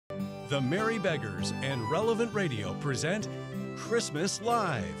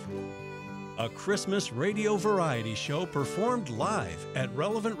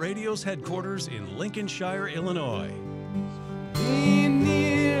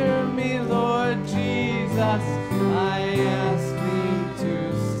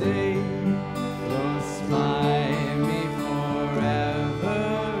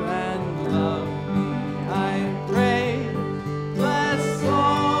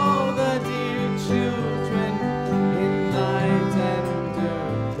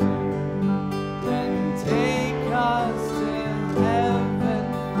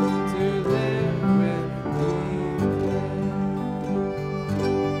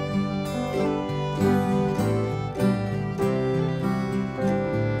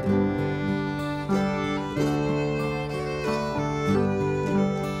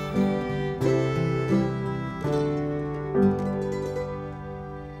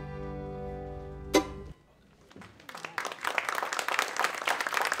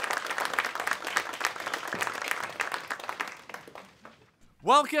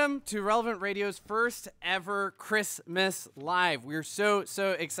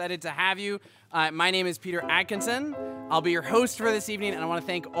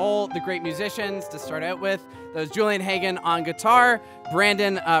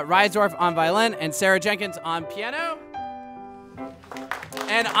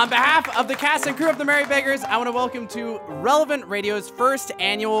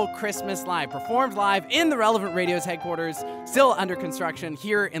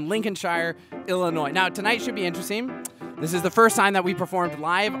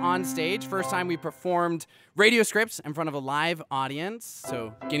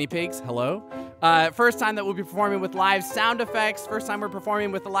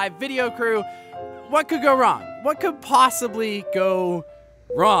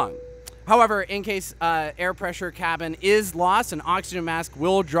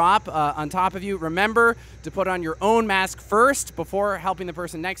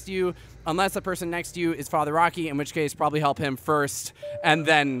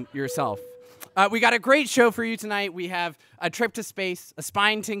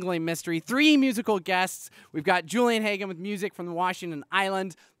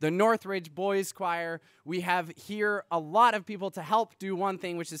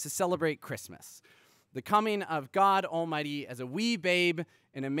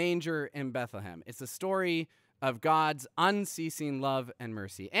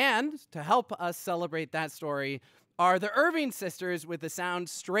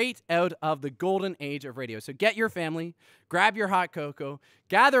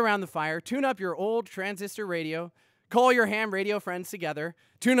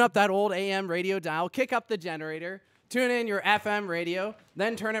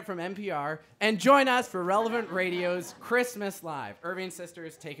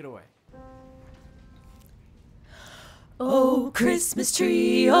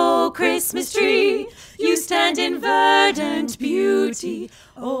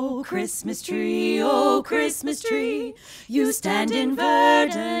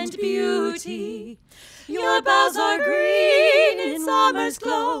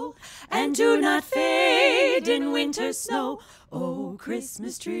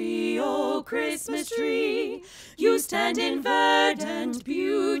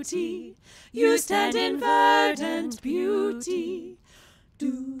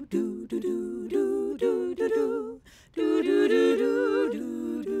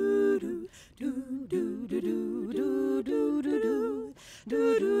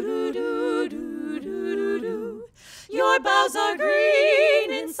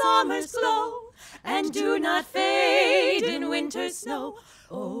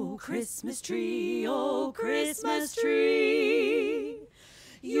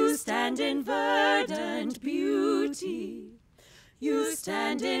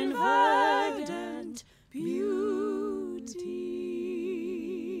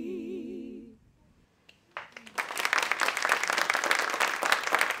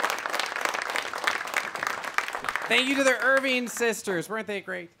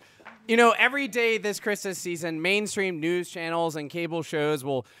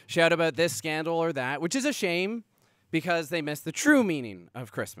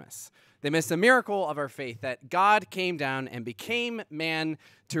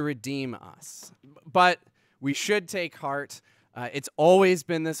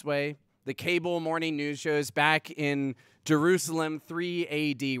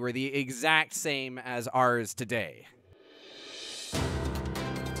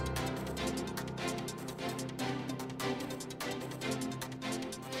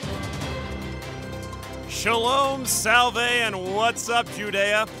Shalom, salve, and what's up,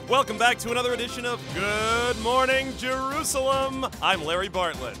 Judea? Welcome back to another edition of Good Morning Jerusalem. I'm Larry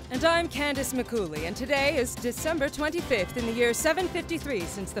Bartlett. And I'm Candace McCooley, and today is December 25th in the year 753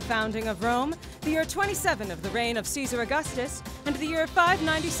 since the founding of Rome, the year 27 of the reign of Caesar Augustus, and the year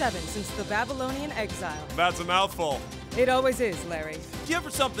 597 since the Babylonian exile. That's a mouthful. It always is, Larry. Do you ever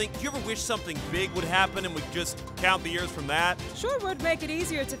wish something big would happen and we just count the years from that? Sure would make it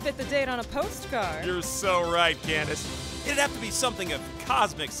easier to fit the date on a postcard. You're so right, Candace. It'd have to be something of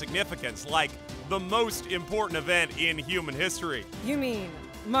cosmic significance, like the most important event in human history. You mean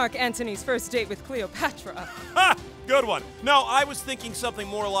Mark Antony's first date with Cleopatra? Ha! Good one. No, I was thinking something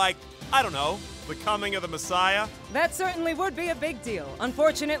more like, I don't know, the coming of the Messiah. That certainly would be a big deal.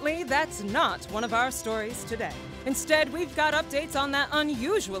 Unfortunately, that's not one of our stories today. Instead, we've got updates on that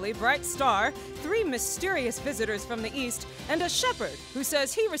unusually bright star, 3 mysterious visitors from the east, and a shepherd who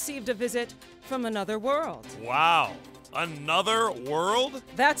says he received a visit from another world. Wow. Another world?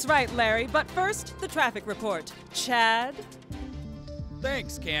 That's right, Larry. But first, the traffic report. Chad?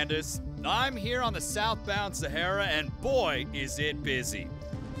 Thanks, Candace. I'm here on the southbound Sahara, and boy, is it busy.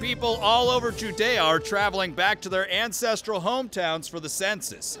 People all over Judea are traveling back to their ancestral hometowns for the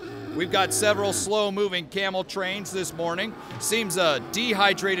census. We've got several slow-moving camel trains this morning. Seems a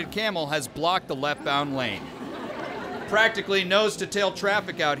dehydrated camel has blocked the left-bound lane. Practically nose-to-tail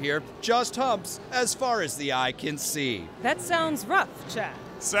traffic out here, just humps as far as the eye can see. That sounds rough, Chad.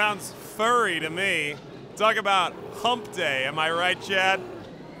 Sounds furry to me. Talk about hump day, am I right, Chad?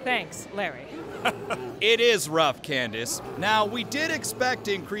 Thanks, Larry. It is rough, Candace. Now, we did expect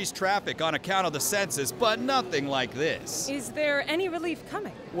increased traffic on account of the census, but nothing like this. Is there any relief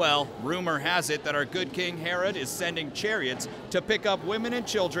coming? Well, rumor has it that our good King Herod is sending chariots to pick up women and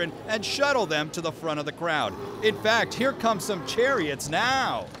children and shuttle them to the front of the crowd. In fact, here come some chariots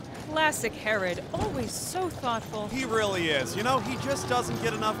now. Classic Herod, always so thoughtful. He really is. You know, he just doesn't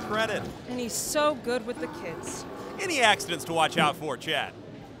get enough credit. And he's so good with the kids. Any accidents to watch out for, Chad?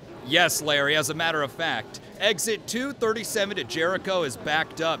 Yes, Larry, as a matter of fact, exit 237 to Jericho is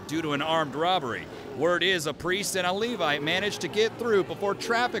backed up due to an armed robbery. Word is a priest and a Levite managed to get through before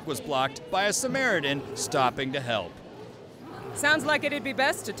traffic was blocked by a Samaritan stopping to help. Sounds like it'd be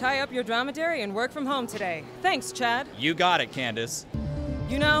best to tie up your dromedary and work from home today. Thanks, Chad. You got it, Candace.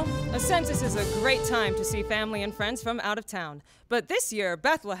 You know, a census is a great time to see family and friends from out of town. But this year,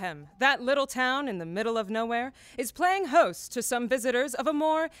 Bethlehem, that little town in the middle of nowhere, is playing host to some visitors of a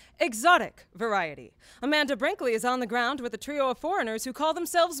more exotic variety. Amanda Brinkley is on the ground with a trio of foreigners who call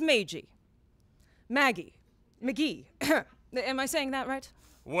themselves Magi. McGee. Am I saying that right?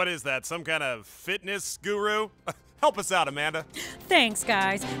 What is that, some kind of fitness guru? Help us out, Amanda. Thanks,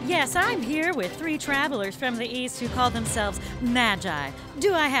 guys. Yes, I'm here with 3 travelers from the east who call themselves Magi.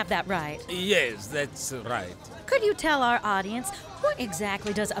 Do I have that right? Yes, that's right. Could you tell our audience, what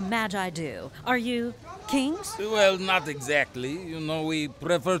exactly does a Magi do? Are you kings? Well, not exactly. You know, we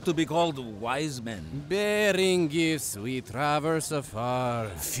prefer to be called wise men. Bearing gifts, we traverse afar.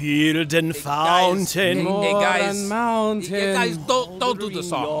 Field and Hey, fountain, moor guys. and mountain. Hey, guys, don't do the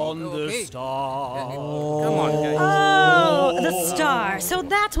song. Yonder Okay? star. Come on, guys. Oh, the star. So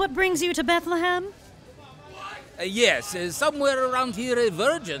that's what brings you to Bethlehem? Yes, somewhere around here, a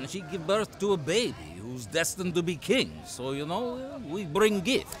virgin, she gave birth to a baby who's destined to be king. So, you know, we bring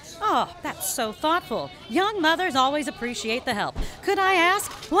gifts. Oh, that's so thoughtful. Young mothers always appreciate the help. Could I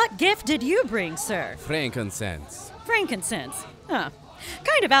ask, what gift did you bring, sir? Frankincense. Frankincense. Huh.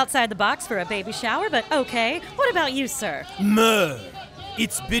 Kind of outside the box for a baby shower, but okay. What about you, sir? Myrrh.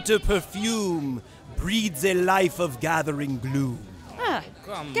 Its bitter perfume breeds a life of gathering gloom. Ah,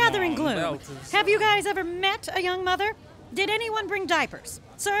 Come gathering on, gloom. Belters. Have you guys ever met a young mother? Did anyone bring diapers?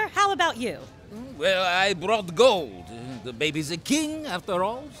 Sir, how about you? Well, I brought gold. The baby's a king, after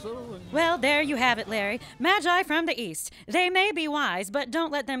all, so... Well, there you have it, Larry. Magi from the east. They may be wise, but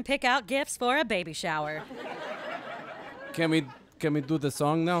don't let them pick out gifts for a baby shower. Can we do the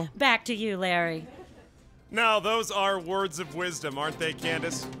song now? Back to you, Larry. Now, those are words of wisdom, aren't they,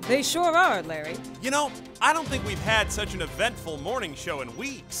 Candace? They sure are, Larry. You know, I don't think we've had such an eventful morning show in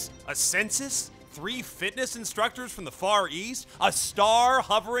weeks. A census, 3 fitness instructors from the Far East, a star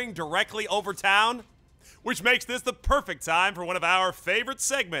hovering directly over town. Which makes this the perfect time for one of our favorite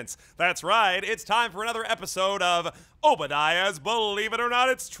segments. That's right, it's time for another episode of Obadiah's Believe It or Not,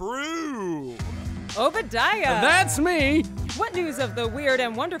 It's True. Obadiah! That's me! What news of the weird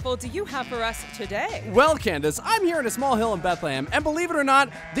and wonderful do you have for us today? Well, Candace, I'm here in a small hill in Bethlehem, and believe it or not,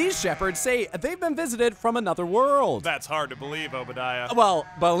 these shepherds say they've been visited from another world. That's hard to believe, Obadiah. Well,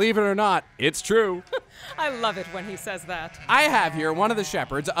 believe it or not, it's true. I love it when he says that. I have here one of the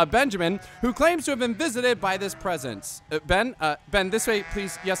shepherds, Benjamin, who claims to have been visited by this presence. Ben, this way,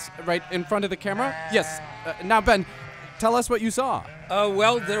 please. Yes, right in front of the camera. Yes. Now, Ben, tell us what you saw.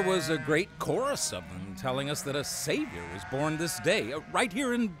 Well, there was a great chorus of them telling us that a Savior was born this day, right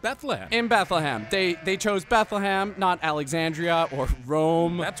here in Bethlehem. In Bethlehem. They chose Bethlehem, not Alexandria or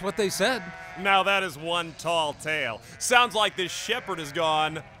Rome. That's what they said. Now that is one tall tale. Sounds like this shepherd has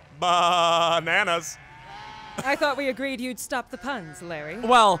gone bananas. I thought we agreed you'd stop the puns, Larry.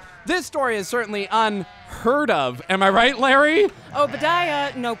 Well, this story is certainly unheard of. Am I right, Larry?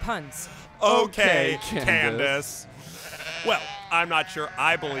 Obadiah, no puns. Okay, Candace. Candace. Well, I'm not sure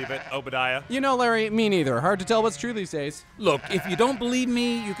I believe it, Obadiah. You know, Larry, me neither. Hard to tell what's true these days. Look, if you don't believe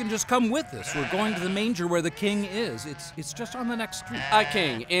me, you can just come with us. We're going to the manger where the king is. It's just on the next street. A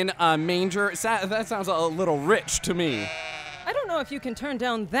king in a manger? That sounds a little rich to me. I don't know if you can turn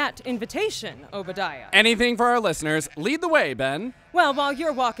down that invitation, Obadiah. Anything for our listeners. Lead the way, Ben. Well, while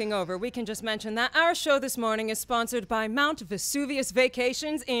you're walking over, we can just mention that our show this morning is sponsored by Mount Vesuvius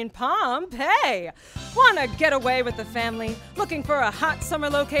Vacations in Pompeii. Want to get away with the family? Looking for a hot summer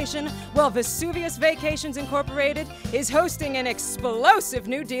location? Well, Vesuvius Vacations Incorporated is hosting an explosive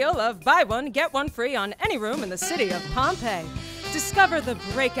new deal of buy one, get one free on any room in the city of Pompeii. Discover the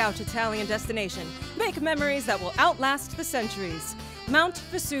breakout Italian destination. Make memories that will outlast the centuries. Mount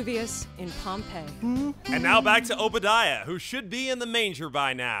Vesuvius in Pompeii. And now back to Obadiah, who should be in the manger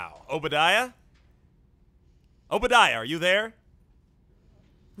by now. Obadiah? Obadiah, are you there?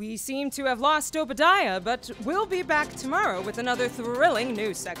 We seem to have lost Obadiah, but we'll be back tomorrow with another thrilling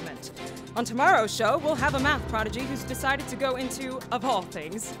news segment. On tomorrow's show, we'll have a math prodigy who's decided to go into, of all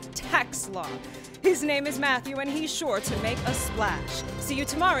things, tax law. His name is Matthew, and he's sure to make a splash. See you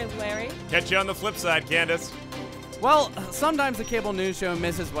tomorrow, Larry. Catch you on the flip side, Candace. Well, sometimes the cable news show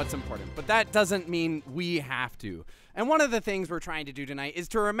misses what's important, but that doesn't mean we have to. And one of the things we're trying to do tonight is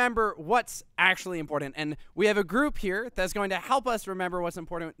to remember what's actually important. And we have a group here that's going to help us remember what's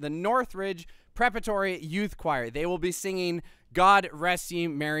important, the Northridge Preparatory Youth Choir. They will be singing God Rest Ye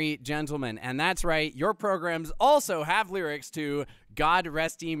Merry Gentlemen. And that's right, your programs also have lyrics to God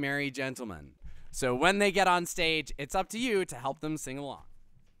Rest Ye Merry Gentlemen. So when they get on stage, it's up to you to help them sing along.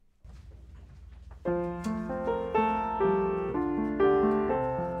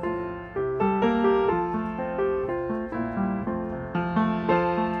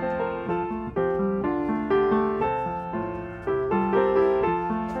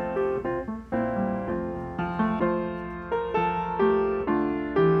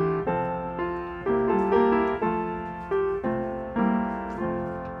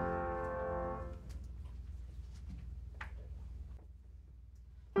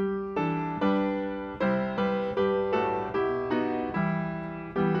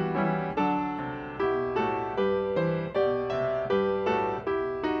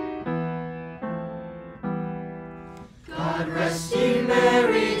 Rest ye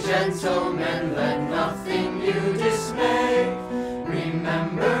merry gentlemen, let nothing you dismay.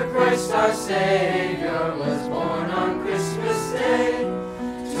 Remember Christ our Savior was born on Christmas Day,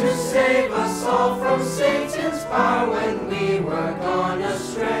 to save us all from Satan's power when we were gone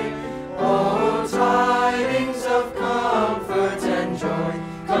astray. Oh, tidings of comfort and joy,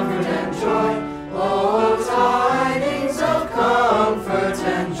 comfort and joy. Oh, tidings of comfort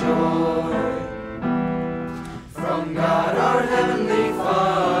and joy. From God our Heavenly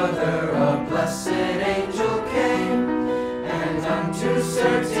Father a blessed angel came, and unto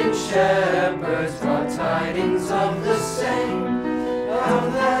certain shepherds brought tidings of the same,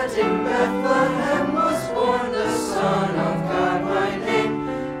 of that in Bethlehem was born the Son of God by name.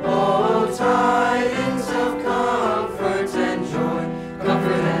 Oh, tidings of comfort and joy,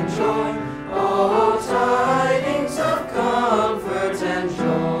 comfort and joy. Oh, tidings of comfort and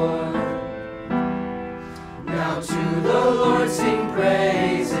joy. Now to the Lord sing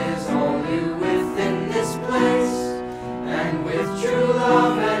praises, all you within this place, and with true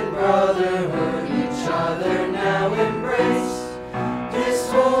love and brotherhood each other now embrace. This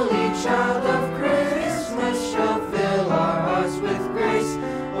holy child of Christmas shall fill our hearts with grace.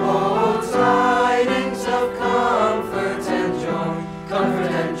 Oh, tidings of comfort and joy,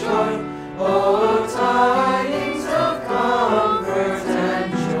 comfort and joy. Oh, tidings of comfort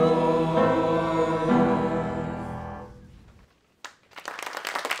and joy.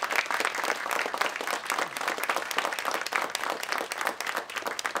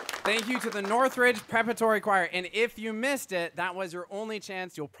 Thank you, to the Northridge Preparatory Choir. And if you missed it, that was your only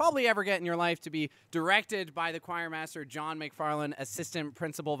chance you'll probably ever get in your life to be directed by the choir master, John McFarlane, assistant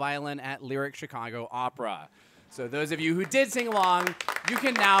principal violin at Lyric Chicago Opera. So those of you who did sing along, you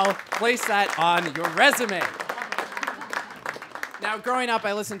can now place that on your resume. Now, growing up,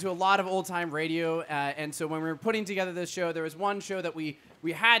 I listened to a lot of old-time radio, and so when we were putting together this show, there was one show that we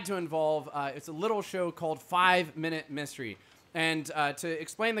had to involve. It's a little show called 5 Minute Mystery. And to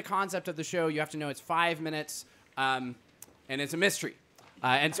explain the concept of the show, you have to know it's 5 minutes, and it's a mystery.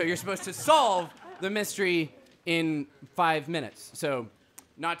 And so you're supposed to solve the mystery in 5 minutes. So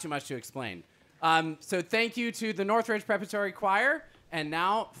not too much to explain. So thank you to the Northridge Preparatory Choir, and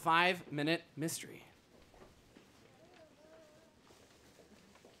now 5 Minute Mystery.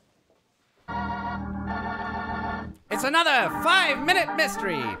 It's another 5 Minute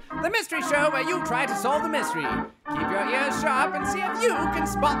Mystery, the mystery show where you try to solve the mystery. Keep your ears sharp and see if you can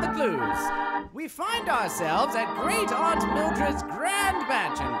spot the clues. We find ourselves at Great Aunt Mildred's grand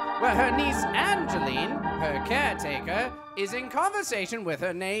mansion, where her niece Angeline, her caretaker, is in conversation with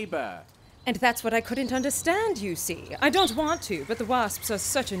her neighbor. And that's what I couldn't understand, you see. I don't want to, but the wasps are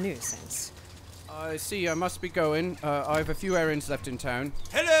such a nuisance. I see, I must be going. I have a few errands left in town.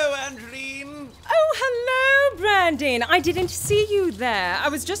 Hello, Angeline. Oh, hello, Brandon. I didn't see you there. I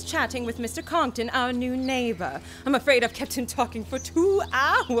was just chatting with Mr. Compton, our new neighbor. I'm afraid I've kept him talking for 2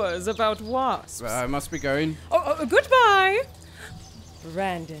 hours about wasps. I must be going. Goodbye.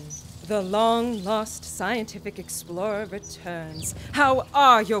 Brandon, the long-lost scientific explorer returns. How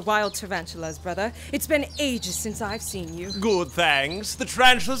are your wild tarantulas, brother? It's been ages since I've seen you. Good, thanks. The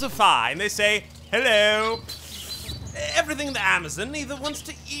tarantulas are fine. They say, hello. Everything in the Amazon either wants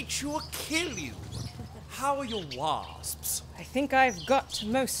to eat you or kill you. How are your wasps? I think I've got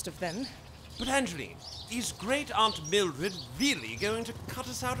most of them. But Angeline, is Great Aunt Mildred really going to cut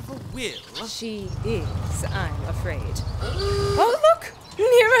us out of her will? She is, I'm afraid. Oh, look!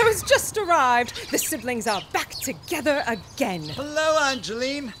 Nero's just arrived. The siblings are back together again. Hello,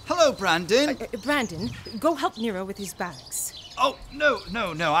 Angeline. Hello, Brandon. Brandon, go help Nero with his bags. Oh, no,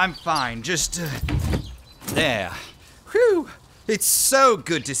 I'm fine. Just, there. Whew. It's so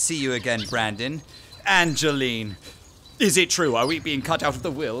good to see you again, Brandon. Angeline. Is it true? Are we being cut out of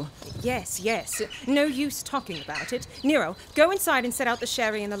the will? Yes. No use talking about it. Nero, go inside and set out the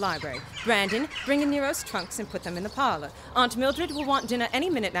sherry in the library. Brandon, bring in Nero's trunks and put them in the parlor. Aunt Mildred will want dinner any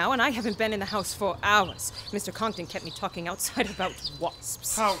minute now, and I haven't been in the house for hours. Mr. Compton kept me talking outside about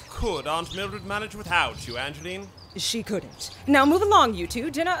wasps. How could Aunt Mildred manage without you, Angeline? She couldn't. Now move along, you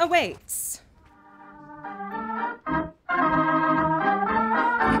two. Dinner awaits.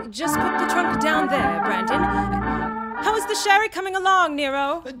 Just put the trunk down there, Brandon. How is the sherry coming along,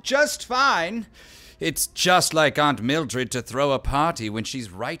 Nero? Just fine. It's just like Aunt Mildred to throw a party when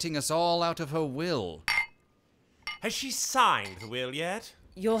she's writing us all out of her will. Has she signed the will yet?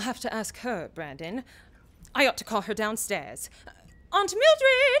 You'll have to ask her, Brandon. I ought to call her downstairs. Aunt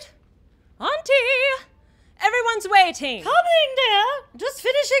Mildred! Auntie! Everyone's waiting. Coming, dear. Just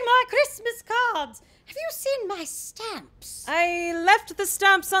finishing my Christmas cards. Have you seen my stamps? I left the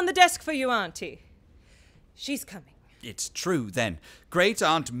stamps on the desk for you, Auntie. She's coming. It's true, then. Great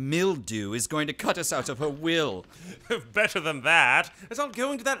Aunt Mildew is going to cut us out of her will. Better than that. It's all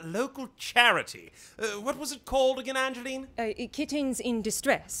going to that local charity. What was it called again, Angeline? Kittens in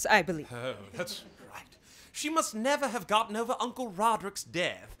Distress, I believe. Oh, that's right. She must never have gotten over Uncle Roderick's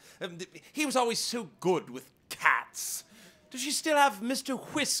death. He was always so good with cats. Does she still have Mr.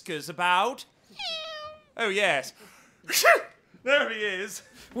 Whiskers about? Oh, yes. There he is.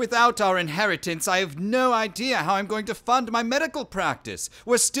 Without our inheritance, I have no idea how I'm going to fund my medical practice.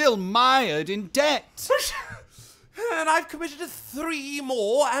 We're still mired in debt. And I've committed to 3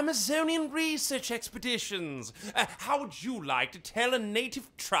 more Amazonian research expeditions. How would you like to tell a native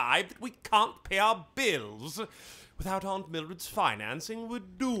tribe that we can't pay our bills? Without Aunt Mildred's financing, we're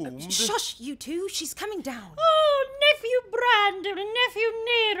doomed. Shush, you two. She's coming down. Oh, nephew Brandon and nephew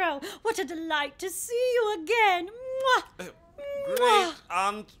Nero. What a delight to see you again. Mwah! Great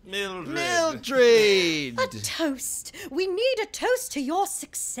Aunt Mildred. Mildred! A toast. We need a toast to your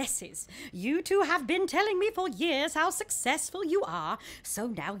successes. You two have been telling me for years how successful you are, so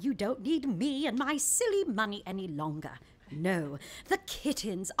now you don't need me and my silly money any longer. No, the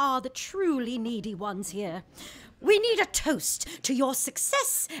kittens are the truly needy ones here. We need a toast to your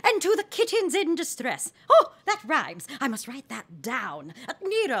success and to the kittens in distress. Oh, that rhymes. I must write that down.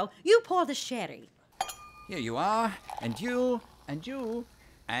 Nero, you pour the sherry. Here you are, and you, and you,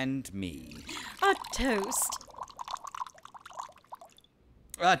 and me. A toast.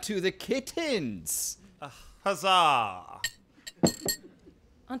 To the kittens. Huzzah!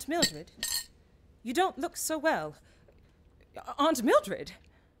 Aunt Mildred, you don't look so well. Aunt Mildred.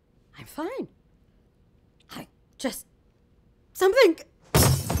 I'm fine. Something...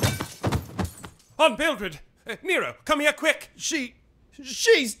 Aunt Mildred! Nero, come here quick!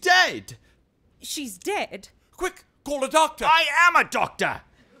 She's dead! She's dead? Quick, call a doctor! I am a doctor!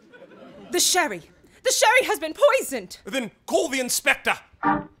 The sherry! The sherry has been poisoned! Then call the inspector!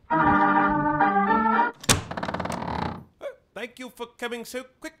 Thank you for coming so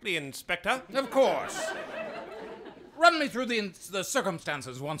quickly, Inspector. Of course. Run me through the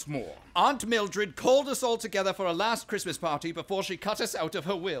circumstances once more. Aunt Mildred called us all together for a last Christmas party before she cut us out of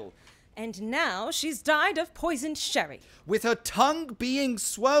her will. And now she's died of poisoned sherry. With her tongue being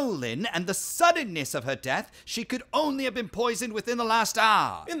swollen and the suddenness of her death, she could only have been poisoned within the last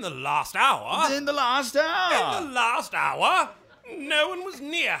hour. In the last hour? In the last hour? In the last hour? No one was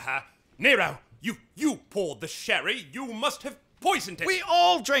near her. Nero, you poured the sherry. You must have poisoned it. We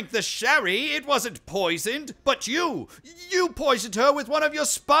all drank the sherry. It wasn't poisoned. But you poisoned her with one of your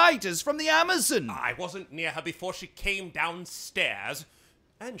spiders from the Amazon. I wasn't near her before she came downstairs.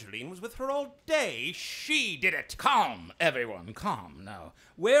 Angeline was with her all day. She did it. Calm, everyone, calm now.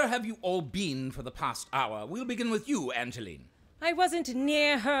 Where have you all been for the past hour? We'll begin with you, Angeline. I wasn't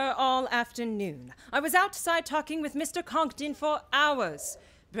near her all afternoon. I was outside talking with Mr. Conklin for hours.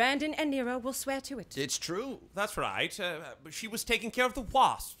 Brandon and Nero will swear to it. It's true. That's right. She was taking care of the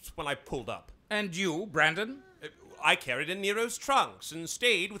wasps when I pulled up. And you, Brandon? I carried in Nero's trunks and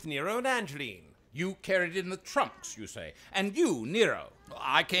stayed with Nero and Angeline. You carried in the trunks, you say. And you, Nero?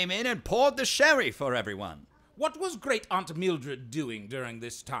 I came in and poured the sherry for everyone. What was great Aunt Mildred doing during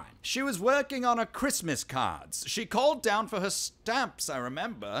this time? She was working on her Christmas cards. She called down for her stamps, I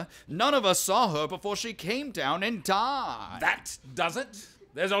remember. None of us saw her before she came down and died. That does it.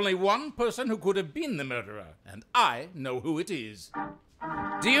 There's only one person who could have been the murderer, and I know who it is.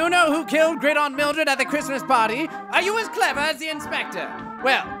 Do you know who killed Great Aunt Mildred at the Christmas party? Are you as clever as the inspector?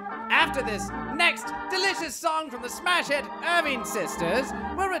 Well, after this next delicious song from the smash hit Irving Sisters,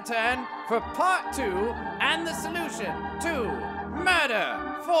 we'll return for part 2 and the solution to Murder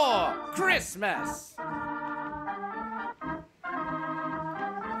for Christmas.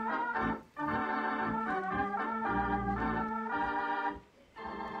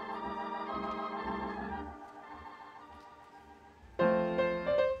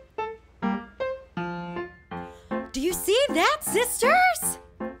 Do you see that, sisters?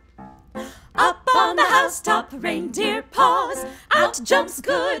 Up on the housetop, reindeer paws. Out jumps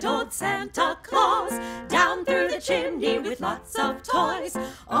good old Santa Claus. Down through the chimney with lots of toys.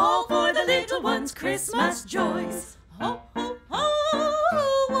 All for the little ones' Christmas joys. Ho, ho, ho,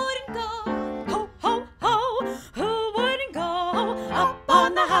 who wouldn't go? Ho, ho, ho, who wouldn't go? Up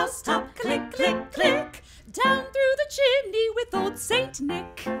on the housetop, click, click, click. Down through the chimney with old Saint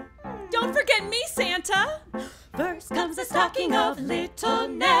Nick. Don't forget me, Santa. First comes the stocking of little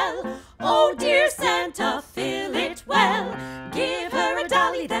Nell. Oh dear Santa, fill it well. Give her a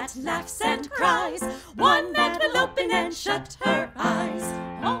dolly that laughs and cries, one that will open and shut her eyes.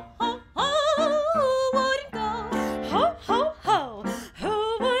 Ho, ho, ho, who wouldn't go? Ho, ho, ho,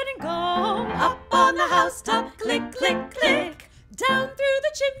 who wouldn't go? Up on the housetop, click, click, click. Down through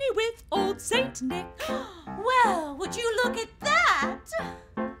the chimney with old Saint Nick. Well, would you look at that?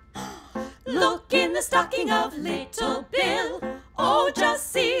 Look in the stocking of little Bill. Oh,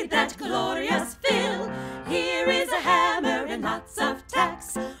 just see that glorious fill. Here is a hammer and lots of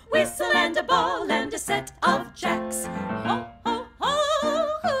tacks, whistle and a ball and a set of jacks. Ho, ho, ho,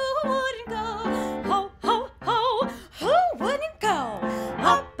 who wouldn't go? Ho, ho, ho, who wouldn't go?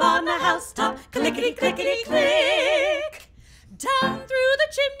 Up on the housetop, clickety, clickety, click. Down through the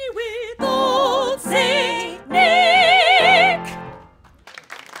chimney with old Saint Nick.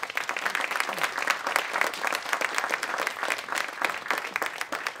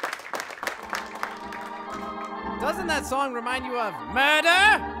 Doesn't that song remind you of murder?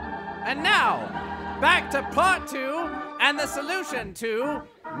 And now, back to part 2 and the solution to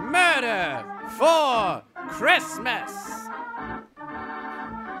Murder for Christmas.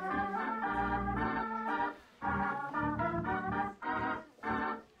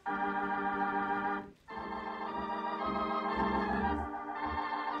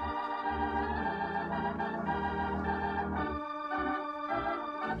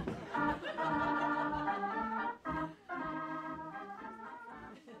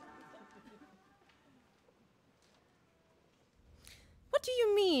 What do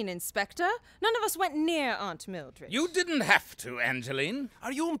you mean, Inspector? None of us went near Aunt Mildred. You didn't have to, Angeline.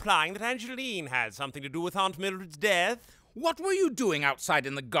 Are you implying that Angeline had something to do with Aunt Mildred's death? What were you doing outside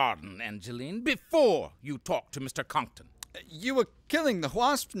in the garden, Angeline, before you talked to Mr. Conklin? You were killing the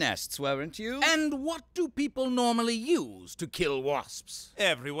wasp nests, weren't you? And what do people normally use to kill wasps?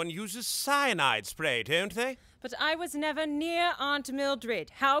 Everyone uses cyanide spray, don't they? But I was never near Aunt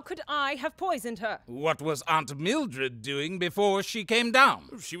Mildred. How could I have poisoned her? What was Aunt Mildred doing before she came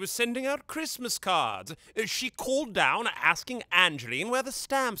down? She was sending out Christmas cards. She called down asking Angeline where the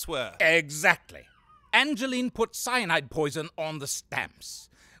stamps were. Exactly. Angeline put cyanide poison on the stamps,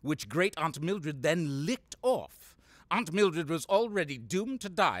 which great Aunt Mildred then licked off. Aunt Mildred was already doomed to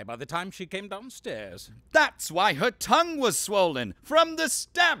die by the time she came downstairs. That's why her tongue was swollen, from the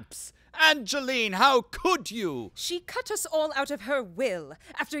stamps. Angeline, how could you? She cut us all out of her will.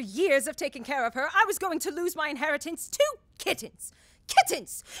 After years of taking care of her, I was going to lose my inheritance to kittens.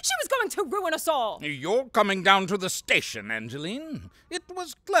 Kittens! She was going to ruin us all. You're coming down to the station, Angeline. It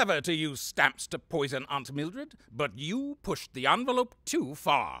was clever to use stamps to poison Aunt Mildred, but you pushed the envelope too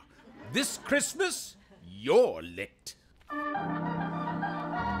far. This Christmas, you're licked.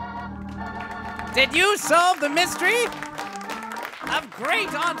 Did you solve the mystery of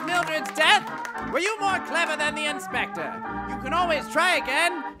great Aunt Mildred's death? Were you more clever than the inspector? You can always try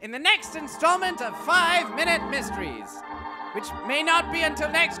again in the next installment of 5-Minute Mysteries, which may not be until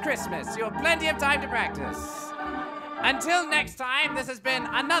next Christmas. You have plenty of time to practice. Until next time, this has been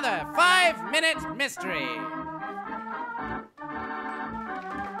another 5-Minute Mystery.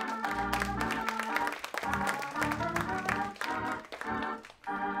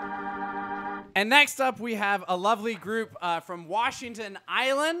 And next up, we have a lovely group from Washington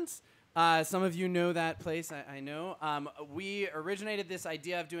Island. Some of you know that place, I know. We originated this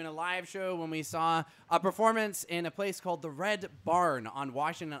idea of doing a live show when we saw a performance in a place called the Red Barn on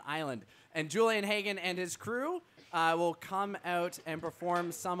Washington Island. And Julian Hagen and his crew will come out and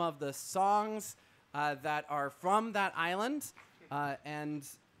perform some of the songs that are from that island and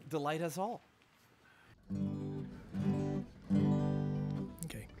delight us all.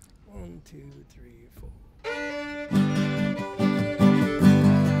 Okay. 1, 2, 3, 4.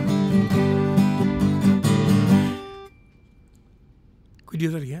 Could we do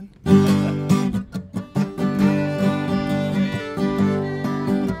that again?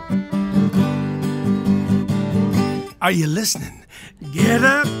 Are you listening? Get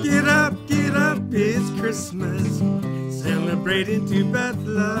up, get up, get up, it's Christmas, celebrating to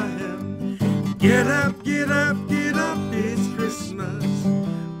Bethlehem. Get up, get up, get up, it's Christmas,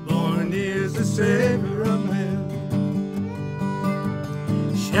 born is the Savior of men.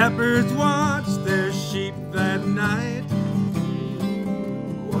 Shepherds watch their sheep that night.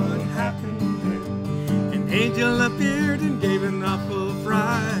 What happened then? An angel appeared and gave an awful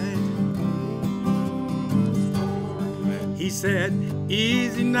fright. He said,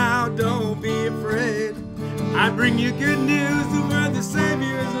 easy now, don't be afraid. I bring you good news of where the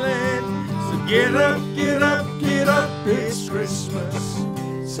Savior's laid. So get up, get up, get up, it's Christmas,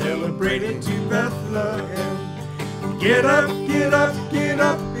 celebrating to Bethlehem. Get up, get up, get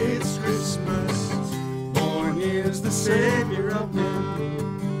up, it's Christmas, born is the Savior of men.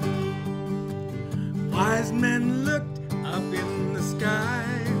 Wise men looked up in the sky.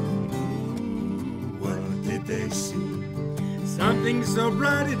 What did they see? Something so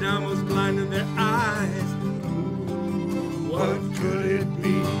bright it almost blinded their eyes. What could it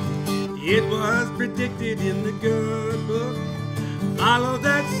be? It was predicted in the good book. Follow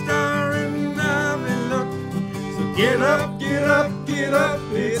that star and love and look. So get up, get up, get up,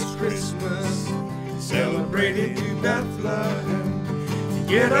 it's Christmas, celebrating to Bethlehem.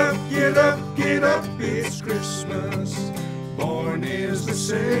 Get up, get up, get up, it's Christmas, born is the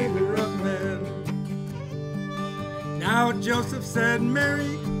Savior of men. Now Joseph said,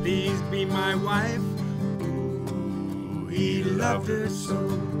 Mary, please be my wife. Ooh, he loved her so.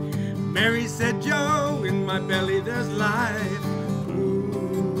 Mary said, Joe, in my belly there's life.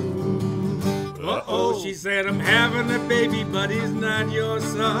 Ooh. Uh-oh, she said, I'm having a baby, but he's not your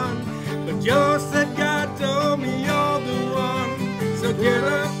son. But Joe said, God told me you're the one. So get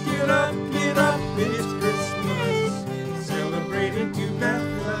up, get up, get up, it's Christmas, celebrating to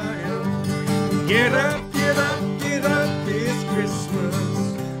Bethlehem. Get up, get up, get up, it's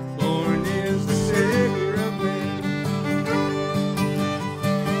Christmas, born is the Savior of men.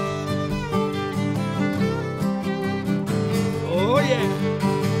 Oh yeah.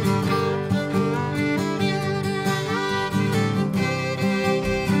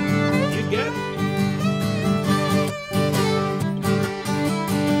 You get it?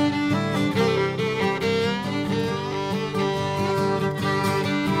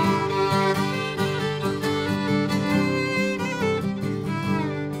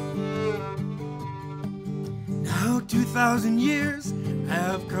 Now 2,000 years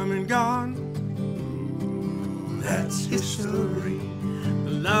have come and gone. that's history.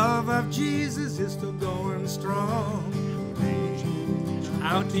 The love of Jesus is still going strong.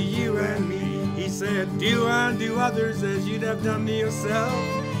 Out to you and me, he said, do unto others as you'd have done to yourself.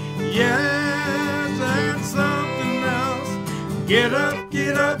 Yes, and something else. Get up,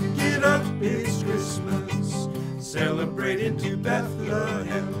 get up, get up, it's Christmas. Celebrate into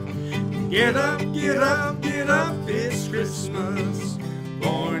Bethlehem. Get up, get up, get up, it's Christmas.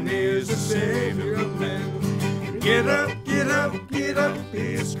 Born is the Savior of men. Get up, get up, get up,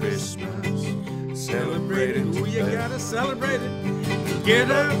 it's Christmas. Celebrate it, ooh, you gotta celebrate it.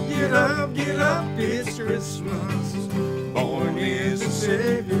 Get up, get up, get up, it's Christmas. Born is the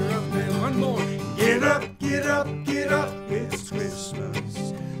Savior of men. One more. Get up, get up, get up, it's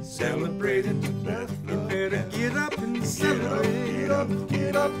Christmas. Celebrate it to Bethlehem. Better get up and celebrate. Get up,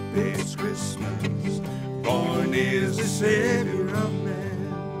 get up, it's Christmas. Born is the Savior of men.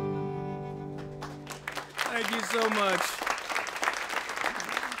 Thank you so much.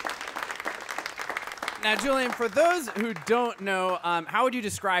 Now, Julian, for those who don't know, how would you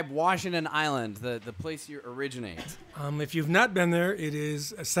describe Washington Island, the place you originate? If you've not been there, it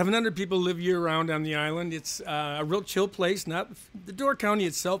is 700 people live year-round on the island. It's a real chill place. The Door County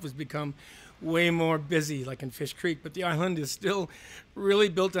itself has become way more busy, like in Fish Creek, but the island is still really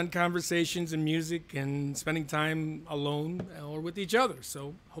built on conversations and music and spending time alone or with each other.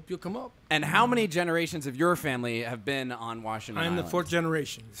 So hope you'll come up. And how many generations of your family have been on Washington Island? I'm the fourth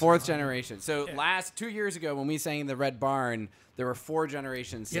generation. Fourth generation. So 2 years ago when we sang in the Red Barn, there were 4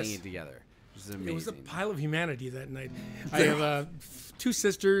 generations singing together. Which is amazing. It was a pile of humanity that night. I have 2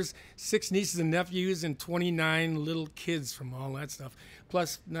 sisters, 6 nieces and nephews, and 29 little kids from all that stuff.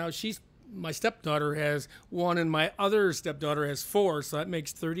 Plus, now my stepdaughter has 1, and my other stepdaughter has 4, so that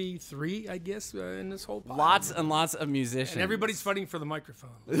makes 33, I guess, in this whole pile. Lots and lots of musicians. And everybody's fighting for the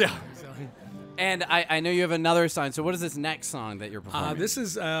microphone. Yeah. And I know you have another song, so what is this next song that you're performing? This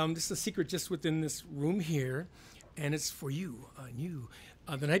is a secret just within this room here, and it's for you and you.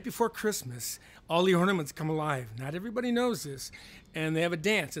 The night before Christmas, all the ornaments come alive. Not everybody knows this. And they have a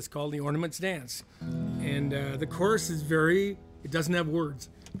dance. It's called the Ornaments Dance. And the chorus is it doesn't have words.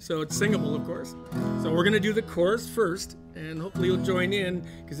 So it's singable, of course. So we're going to do the chorus first, and hopefully you'll join in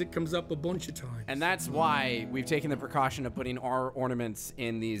because it comes up a bunch of times. And that's why we've taken the precaution of putting our ornaments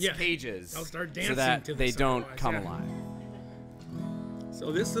in these cages. I'll start dancing so that to they don't come alive.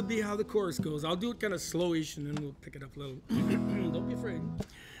 So this will be how the chorus goes. I'll do it kind of slowish, and then we'll pick it up a little. Don't be afraid.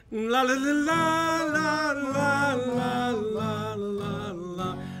 La la la la la la la la la la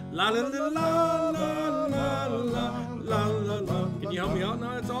la la la la la la la. Can you help me out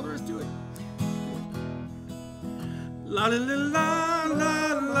now? That's all there is to it. La la la la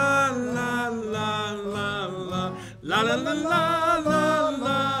la la la la la la la la la la la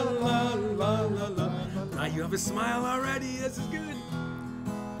la la la. Now you have a smile already. This is good.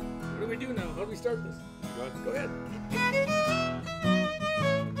 What do we do now? How do we start this? Go ahead.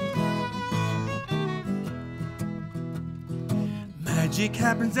 Magic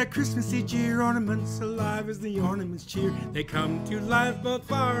happens at Christmas each year. Ornaments alive as the ornaments cheer. They come to life both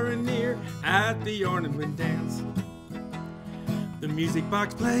far and near at the ornament dance. The music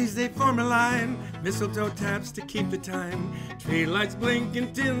box plays, they form a line. Mistletoe taps to keep the time. Tree lights blink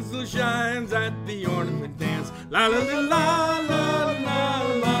and tinsel shines at the ornament dance. La la la la la la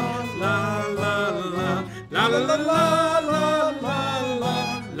la la la la la la la la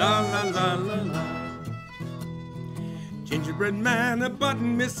la la la la. Gingerbread man, a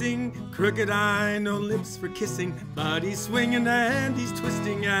button missing, crooked eye, no lips for kissing, but he's swinging and he's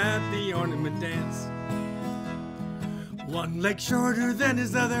twisting at the ornament dance. One leg shorter than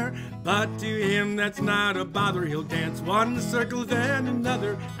his other, but to him that's not a bother. He'll dance one circle then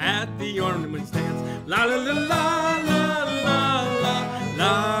another at the ornaments dance. La la la la la la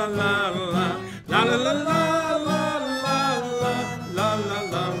la la la la la la la la la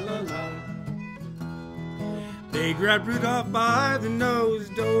la la la. They grabbed Rudolph by the nose,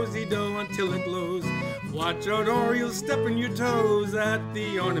 dozy-do until it glows. Watch out or you'll step on your toes at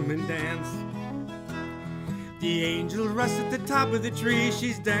the ornament dance. The angel rests at the top of the tree.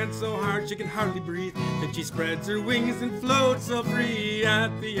 She's danced so hard she can hardly breathe. Then she spreads her wings and floats so free at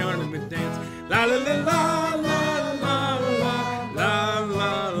the ornament dance. La la la la la la la la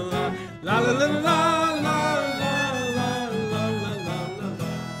la la la la la la.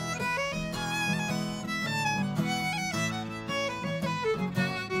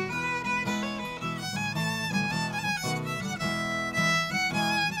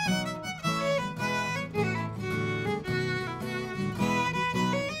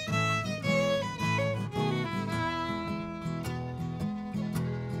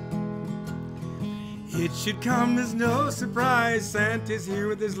 It should come as no surprise. Santa's here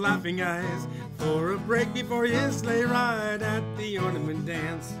with his laughing eyes for a break before his sleigh ride at the ornament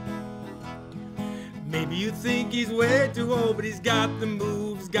dance. Maybe you think he's way too old, but he's got the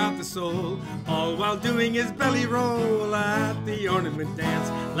moves, got the soul, all while doing his belly roll at the ornament dance.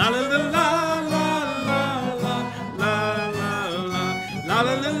 La la la la la la la la la la la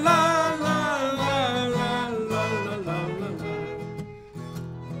la la la.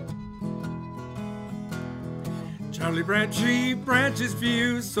 Charlie Branch tree branches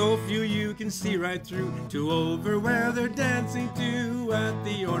few, so few you can see right through to over where they're dancing to at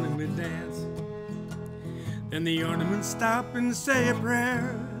the ornament dance. Then the ornaments stop and say a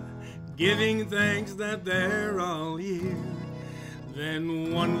prayer, giving thanks that they're all here.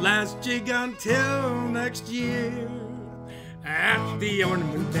 Then one last jig until next year at the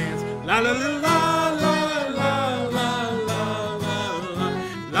ornament dance. La la la la la la la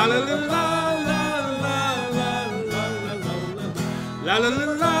la la la la la la. La la la la la la la la la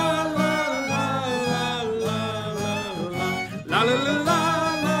la la.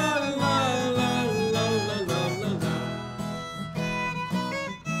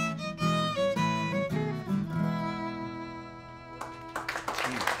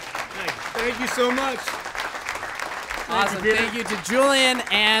 Thank you so much. Awesome. Thank you to Julian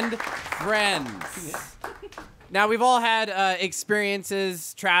and friends. Now, we've all had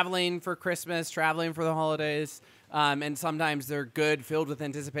experiences traveling for Christmas, traveling for the holidays. And sometimes they're good, filled with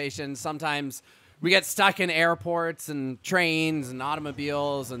anticipation. Sometimes we get stuck in airports and trains and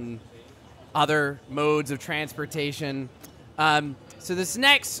automobiles and other modes of transportation. So this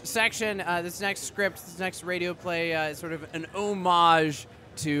next section, this next script, this next radio play is sort of an homage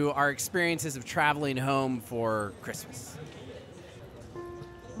to our experiences of traveling home for Christmas.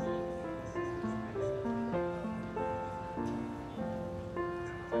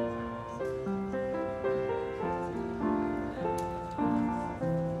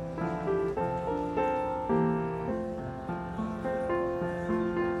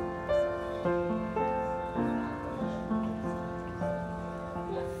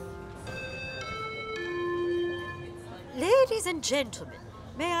 Ladies and gentlemen,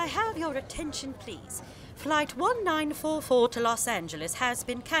 may I have your attention, please? Flight 1944 to Los Angeles has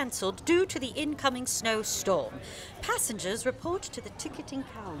been cancelled due to the incoming snowstorm. Passengers report to the ticketing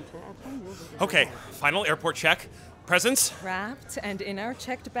counter. Okay, final airport check. Presents? Wrapped and in our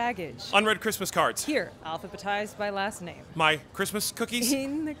checked baggage. Unread Christmas cards. Here, alphabetized by last name. My Christmas cookies?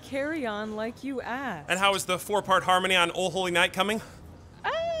 In the carry-on like you asked. And how is the 4-part harmony on O Holy Night coming?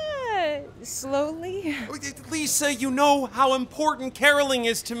 Slowly. Lisa, you know how important caroling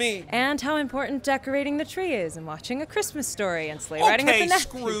is to me. And how important decorating the tree is and watching A Christmas Story and sleigh riding with the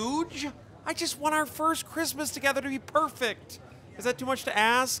nephew. Scrooge. I just want our first Christmas together to be perfect. Is that too much to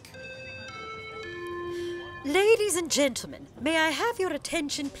ask? Ladies and gentlemen, may I have your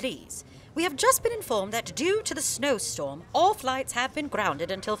attention, please? We have just been informed that due to the snowstorm, all flights have been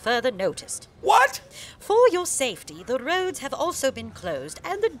grounded until further notice. What? For your safety, the roads have also been closed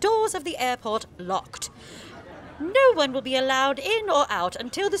and the doors of the airport locked. No one will be allowed in or out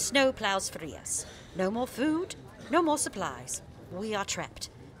until the snowplows free us. No more food, no more supplies. We are trapped.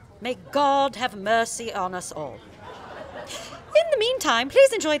 May God have mercy on us all. In the meantime,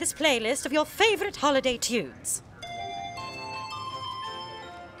 please enjoy this playlist of your favorite holiday tunes.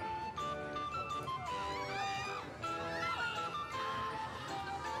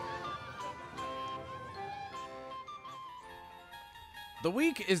 The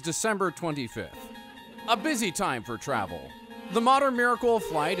week is December 25th, a busy time for travel. The modern miracle of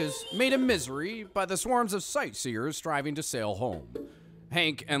flight is made a misery by the swarms of sightseers striving to sail home.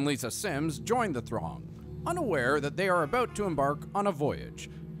 Hank and Lisa Sims join the throng, unaware that they are about to embark on a voyage,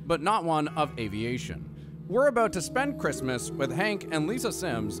 but not one of aviation. We're about to spend Christmas with Hank and Lisa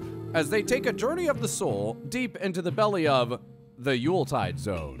Sims as they take a journey of the soul deep into the belly of the Yuletide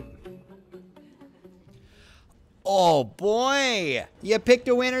Zone. Oh boy, you picked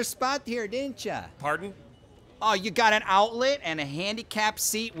a winner spot here, didn't ya? Pardon? Oh, you got an outlet and a handicapped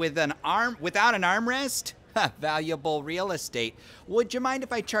seat with an without an armrest? Valuable real estate. Would you mind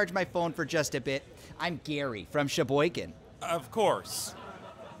if I charge my phone for just a bit? I'm Gary from Sheboygan. Of course.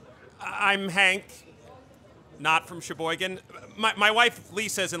 I'm Hank, not from Sheboygan. My wife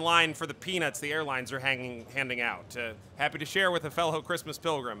Lisa's in line for the peanuts the airlines are handing out. Happy to share with a fellow Christmas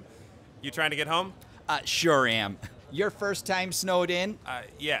pilgrim. You trying to get home? Sure am. Your first time snowed in?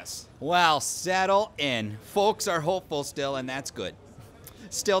 Yes. Well, settle in. Folks are hopeful still, and that's good.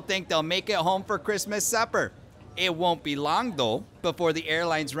 Still think they'll make it home for Christmas supper. It won't be long, though, before the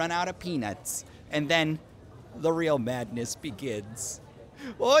airlines run out of peanuts. And then the real madness begins.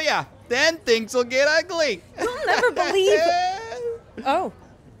 Oh, yeah, then things will get ugly. You'll never believe... Oh,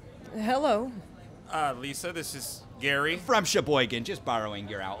 hello. Lisa, this is Gary. From Sheboygan, just borrowing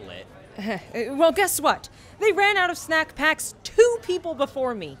your outlet. Well, guess what? They ran out of snack packs 2 people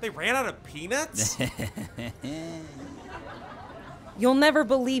before me. They ran out of peanuts? You'll never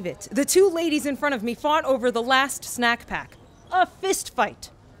believe it. The 2 ladies in front of me fought over the last snack pack. A fist fight.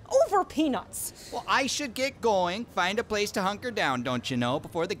 Over peanuts. Well, I should get going. Find a place to hunker down, don't you know,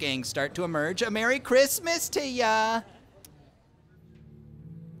 before the gangs start to emerge. A Merry Christmas to ya!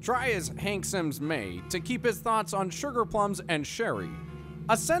 Try as Hank Sims may to keep his thoughts on sugar plums and sherry,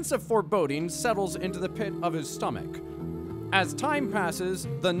 a sense of foreboding settles into the pit of his stomach. As time passes,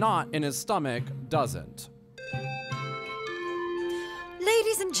 the knot in his stomach doesn't.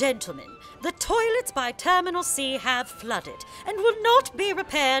 Ladies and gentlemen, the toilets by Terminal C have flooded and will not be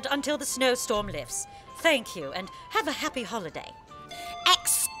repaired until the snowstorm lifts. Thank you, and have a happy holiday.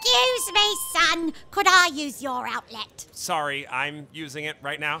 Excuse me, son. Could I use your outlet? Sorry, I'm using it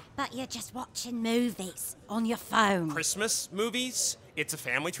right now. But you're just watching movies on your phone. Christmas movies? It's a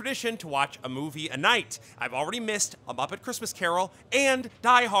family tradition to watch a movie a night. I've already missed A Muppet Christmas Carol and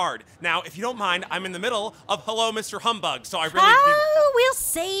Die Hard. Now, if you don't mind, I'm in the middle of Hello, Mr. Humbug, so I really... Oh, we'll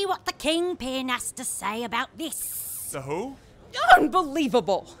see what the Kingpin has to say about this. The who?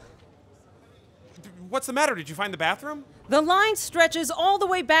 Unbelievable. What's the matter? Did you find the bathroom? The line stretches all the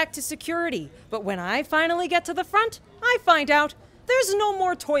way back to security, but when I finally get to the front, I find out there's no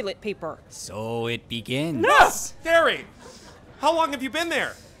more toilet paper. So it begins. No! Gary! How long have you been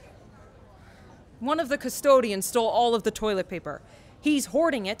there? One of the custodians stole all of the toilet paper. He's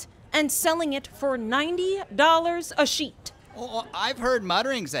hoarding it and selling it for $90 a sheet. Oh, I've heard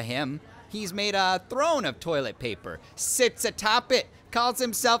mutterings of him. He's made a throne of toilet paper, sits atop it, calls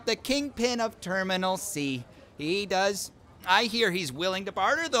himself the Kingpin of Terminal C. He does. I hear he's willing to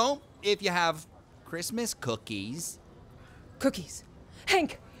barter, though, if you have Christmas cookies. Cookies?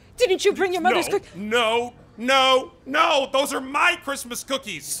 Hank, didn't you bring your mother's cookies? No, those are my Christmas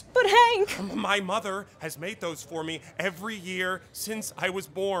cookies. But Hank! My mother has made those for me every year since I was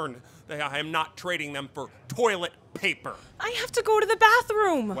born. I am not trading them for toilet paper. I have to go to the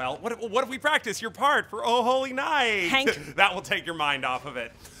bathroom. Well, what if we practice your part for Oh Holy Night? Hank. That will take your mind off of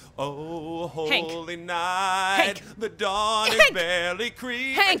it. Oh, holy Hank. night, Hank. the dawn Hank. is barely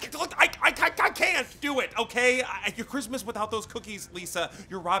creeping. Hank. I can't do it, okay? Your Christmas without those cookies, Lisa,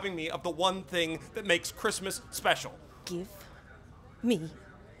 you're robbing me of the one thing that makes Christmas special. Give me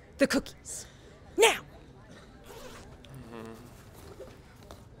the cookies. Now!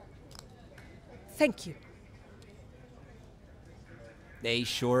 Thank you. They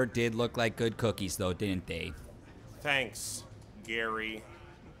sure did look like good cookies, though, didn't they? Thanks, Gary.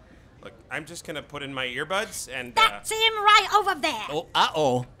 Look, I'm just gonna put in my earbuds and, That's him right over there. Oh,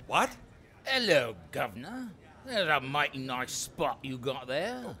 uh-oh. What? Hello, Governor. There's a mighty nice spot you got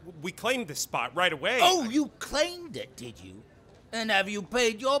there. We claimed this spot right away. Oh, you claimed it, did you? And have you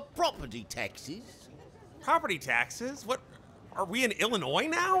paid your property taxes? Property taxes? What? Are we in Illinois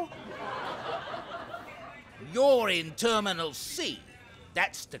now? You're in Terminal C.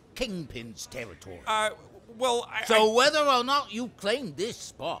 That's the Kingpin's territory. Well, So whether or not you claimed this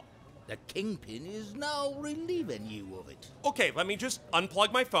spot, the Kingpin is now relieving you of it. Okay, let me just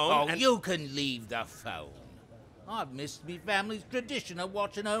unplug my phone Oh, and... you can leave the phone. I've missed me family's tradition of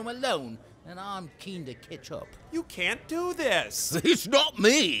watching Home Alone, and I'm keen to catch up. You can't do this. It's not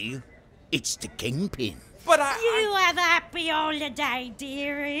me. It's the Kingpin. But You have a happy holiday,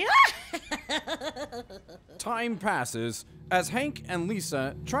 dearie. Time passes as Hank and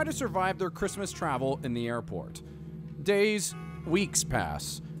Lisa try to survive their Christmas travel in the airport. Days, weeks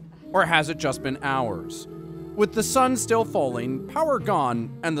pass. Or has it just been hours? With the sun still falling, power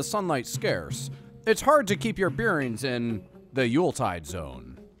gone, and the sunlight scarce, it's hard to keep your bearings in the Yuletide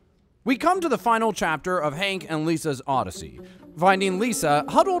Zone. We come to the final chapter of Hank and Lisa's Odyssey, finding Lisa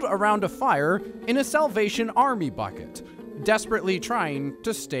huddled around a fire in a Salvation Army bucket, desperately trying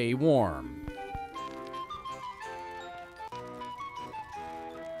to stay warm.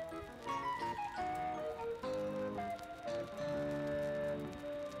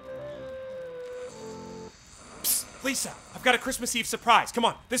 Lisa, I've got a Christmas Eve surprise. Come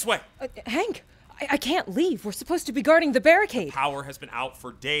on, this way. Hank, I can't leave. We're supposed to be guarding the barricade. Power has been out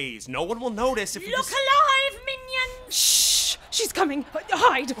for days. No one will notice if you Look just... alive, minions! Shh! She's coming.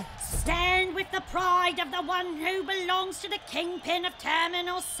 Hide. Stand with the pride of the one who belongs to the Kingpin of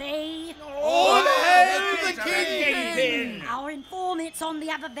Terminal C. Oh, the Kingpin! Our informants on the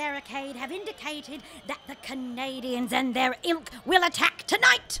other barricade have indicated that the Canadians and their ilk will attack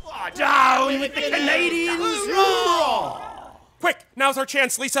tonight. Down with the Canadians! Roar! Quick, now's our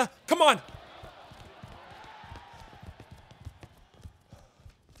chance, Lisa. Come on.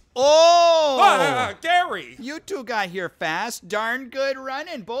 Oh! Gary! You two got here fast. Darn good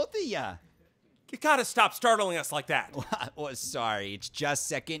running, both of ya. You gotta stop startling us like that. Oh, sorry. It's just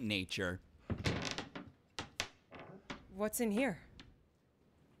second nature. What's in here?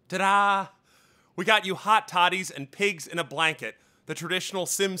 Ta-da! We got you hot toddies and pigs in a blanket, the traditional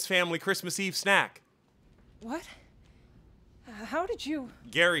Sims family Christmas Eve snack. What? How did you...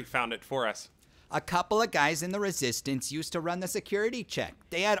 Gary found it for us. A couple of guys in the Resistance used to run the security check.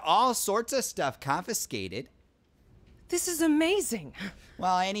 They had all sorts of stuff confiscated. This is amazing.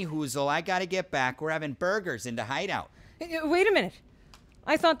 Well, any hoozle, I gotta get back. We're having burgers in the hideout. Wait a minute.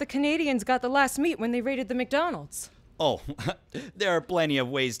 I thought the Canadians got the last meat when they raided the McDonald's. Oh, there are plenty of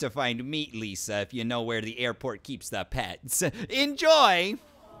ways to find meat, Lisa, if you know where the airport keeps the pets. Enjoy!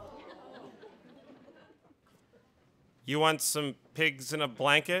 You want some pigs in a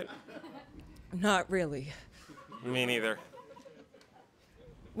blanket? Not really. Me neither.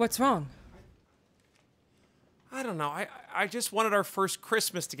 What's wrong? I don't know. I just wanted our first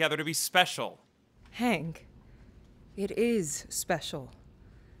Christmas together to be special. Hank, it is special.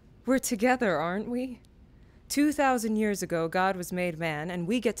 We're together, aren't we? 2,000 years ago, God was made man, and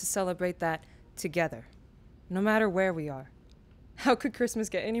we get to celebrate that together, no matter where we are. How could Christmas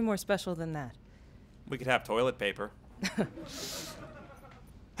get any more special than that? We could have toilet paper.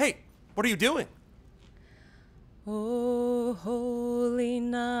 Hey, what are you doing? Oh, holy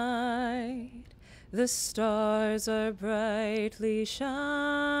night, the stars are brightly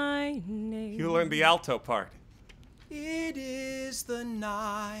shining. You learned the alto part. It is the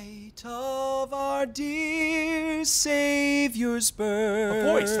night of our dear Savior's birth. A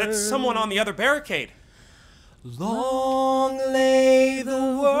voice, that's someone on the other barricade. Long lay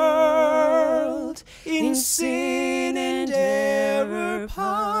the world in sin and error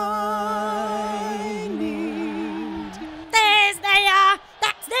pining. There's they are.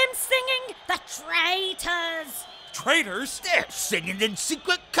 That's them singing. The traitors. Traitors? They're singing in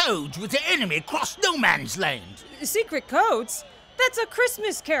secret codes with the enemy across no man's land. Secret codes? That's a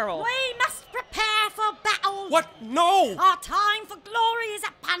Christmas carol. We must prepare for battle. What? No! Our time for glory is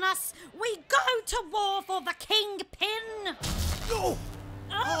upon us. We go to war for the kingpin. Oh!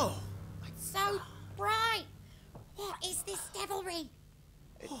 Oh! It's so bright. What is this devilry?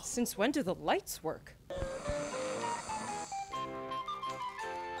 Since when do the lights work?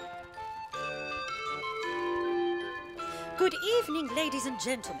 Good evening, ladies and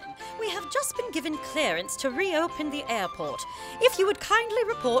gentlemen. We have just been given clearance to reopen the airport. If you would kindly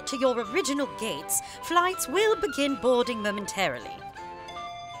report to your original gates, flights will begin boarding momentarily.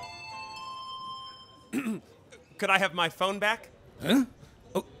 Could I have my phone back? Huh?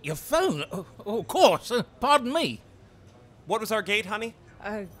 Oh, your phone? Oh, of course. Pardon me. What was our gate, honey?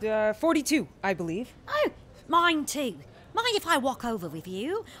 42, I believe. Oh, mine too. Mind if I walk over with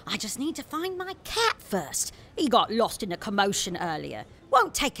you? I just need to find my cat first. He got lost in the commotion earlier.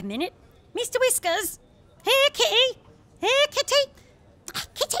 Won't take a minute. Mr. Whiskers? Here, Kitty. Here, Kitty.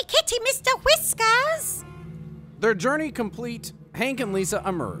 Kitty, Kitty, Mr. Whiskers. Their journey complete, Hank and Lisa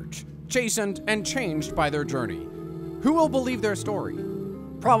emerge, chastened and changed by their journey. Who will believe their story?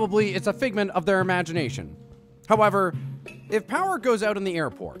 Probably it's a figment of their imagination. However, if power goes out in the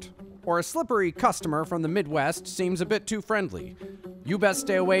airport, or a slippery customer from the Midwest seems a bit too friendly, you best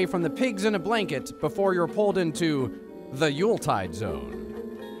stay away from the pigs in a blanket before you're pulled into the Yuletide Zone.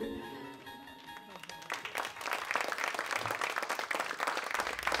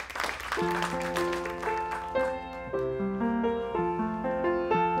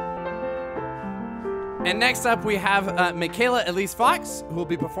 And next up we have Michaela Elise Fox, who will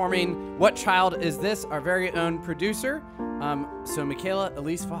be performing What Child Is This?, our very own producer. So Michaela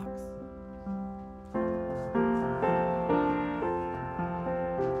Elise Fox.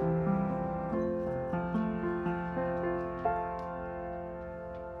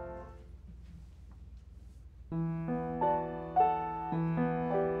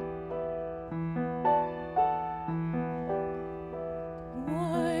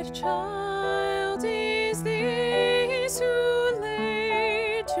 What child is this who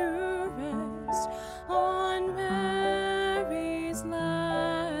lay to rest on Mary's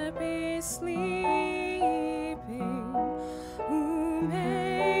lap is sleeping, whom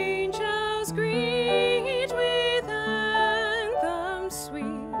angels greet with anthems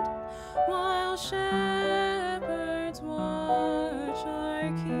sweet, while shepherds watch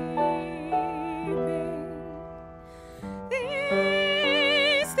are keeping?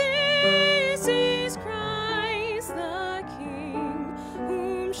 This is Christ the King,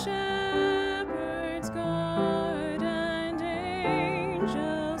 whom shepherds guard and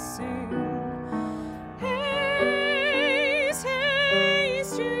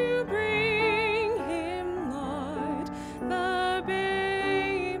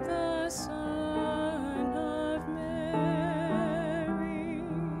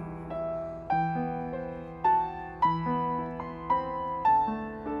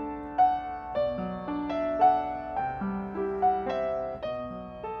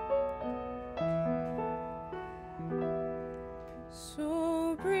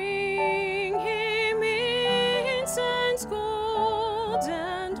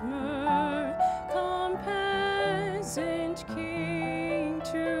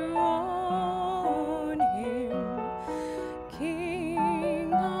to own him.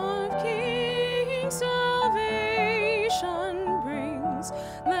 King of kings, salvation brings.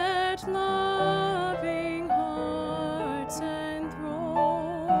 Let loving hearts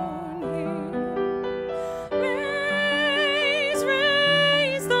enthrone him. Raise,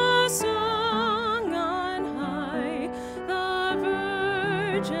 raise the song on high. The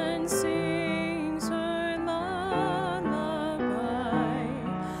Virgin sings her lullaby.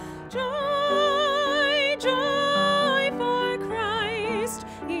 Joy, joy, for Christ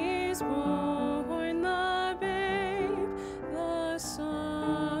is born, the babe, the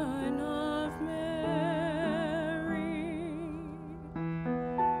Son of Mary.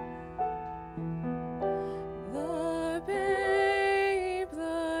 The babe,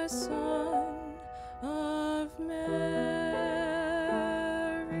 the Son of Mary.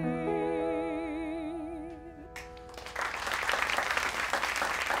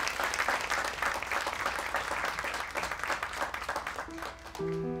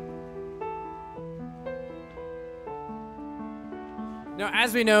 Now,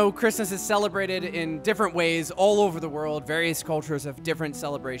 as we know, Christmas is celebrated in different ways all over the world. Various cultures have different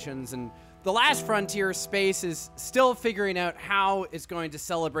celebrations, and the last frontier, space, is still figuring out how it's going to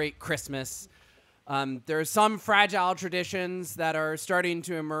celebrate Christmas. There are some fragile traditions that are starting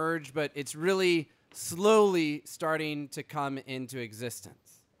to emerge, but it's really slowly starting to come into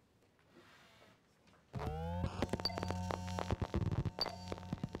existence.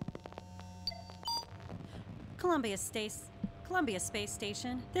 Columbia Space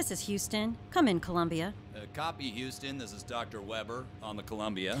Station. This is Houston. Come in, Columbia. Copy, Houston. This is Dr. Weber on the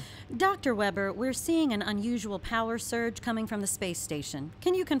Columbia. Dr. Weber, we're seeing an unusual power surge coming from the space station.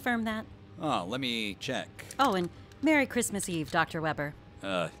 Can you confirm that? Oh, let me check. Oh, and Merry Christmas Eve, Dr. Weber.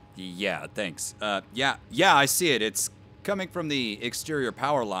 Yeah, thanks. Yeah, I see it. It's coming from the exterior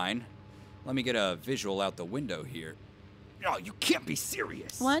power line. Let me get a visual out the window here. Oh, you can't be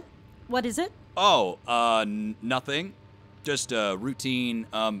serious. What? What is it? Oh, nothing. Just a routine,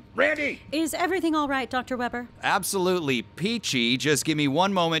 Randy! Is everything all right, Dr. Weber? Absolutely peachy. Just give me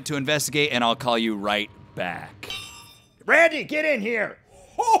one moment to investigate and I'll call you right back. Randy, get in here!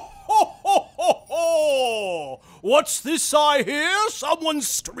 Ho, ho, ho, ho, ho! What's this I hear? Someone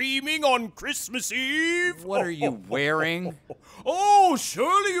screaming on Christmas Eve? What are you wearing? Oh,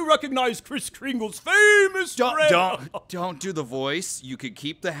 surely you recognize Kris Kringle's famous Don't do the voice. You could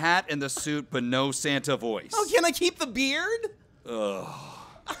keep the hat and the suit, but no Santa voice. Oh, can I keep the beard? Ugh.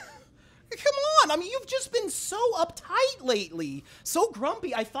 Come on, I mean, you've just been so uptight lately. So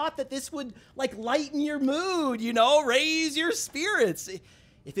grumpy, I thought that this would, like, lighten your mood, you know, raise your spirits.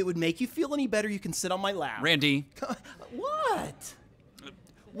 If it would make you feel any better, you can sit on my lap. Randy. What?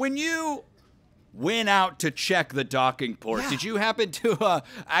 When you went out to check the docking port, did you happen to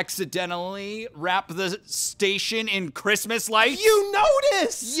accidentally wrap the station in Christmas lights? You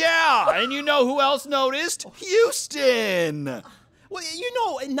noticed! Yeah, and you know who else noticed? Houston! Well, you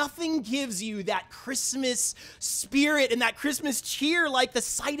know, nothing gives you that Christmas spirit and that Christmas cheer like the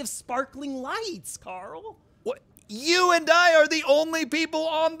sight of sparkling lights, Carl. What? You and I are the only people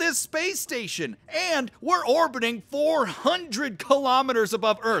on this space station, and we're orbiting 400 kilometers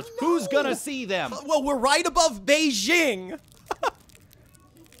above Earth. Who's gonna see them? Well, we're right above Beijing.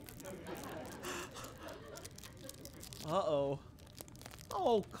 Uh-oh.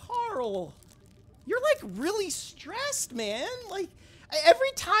 Oh, Carl. You're, like, really stressed, man. Like,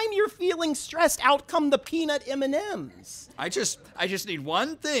 every time you're feeling stressed, out come the peanut M&Ms. I just need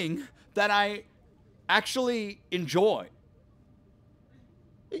one thing that I actually enjoy.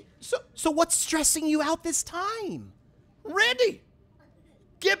 So what's stressing you out this time? Randy,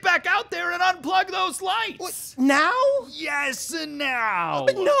 get back out there and unplug those lights. What, now? Yes, now.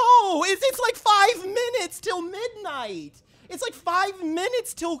 But no, it's like 5 minutes till midnight. It's like 5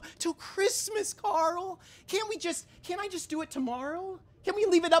 minutes till Christmas, Carl. Can't I just do it tomorrow? Can we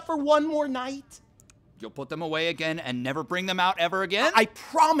leave it up for one more night? You'll put them away again and never bring them out ever again? I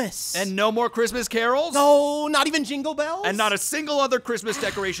promise. And no more Christmas carols? No, not even jingle bells? And not a single other Christmas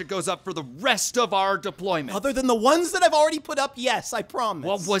decoration goes up for the rest of our deployment? Other than the ones that I've already put up, yes, I promise.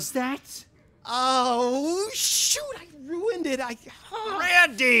 What was that? Oh, shoot, I ruined it.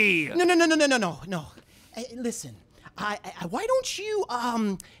 Randy! No. Listen, why don't you,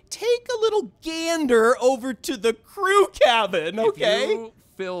 take a little gander over to the crew cabin, okay? If you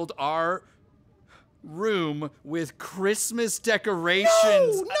filled our room with Christmas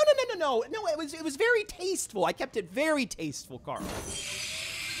decorations. No, it was very tasteful. I kept it very tasteful, Carl.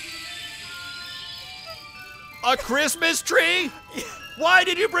 A Christmas tree? Why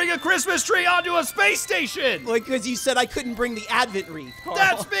did you bring a Christmas tree onto a space station? Because you said I couldn't bring the Advent wreath, Carl.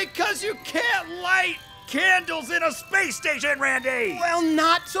 That's because you can't light candles in a space station, Randy! Well,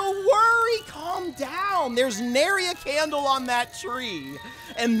 not to worry. Calm down. There's nary a candle on that tree.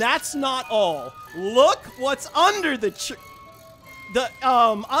 And that's not all. Look what's under the tree.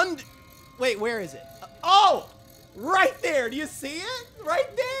 Wait, where is it? Oh! Right there. Do you see it? Right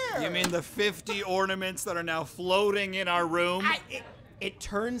there. You mean the 50 ornaments that are now floating in our room? It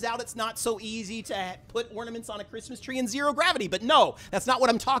turns out it's not so easy to put ornaments on a Christmas tree in zero gravity, but no, that's not what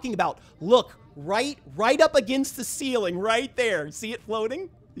I'm talking about. Look, right up against the ceiling, right there. See it floating?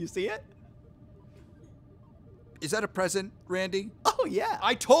 You see it? Is that a present, Randy? Oh, yeah.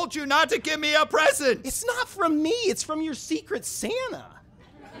 I told you not to give me a present! It's not from me, it's from your secret Santa.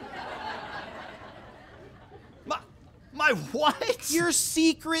 My what? Your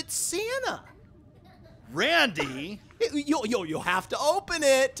secret Santa. Randy? You'll have to open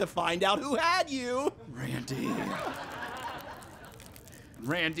it to find out who had you.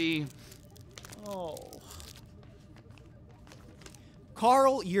 Randy. Oh.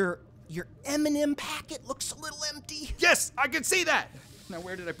 Carl, your M&M packet looks a little empty. Yes, I can see that. Now,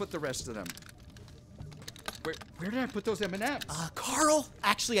 where did I put the rest of them? Where did I put those M&Ms? Carl,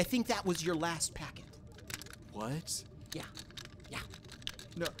 actually, I think that was your last packet. What? Yeah.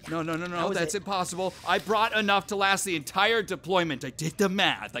 No, that's impossible. I brought enough to last the entire deployment. I did the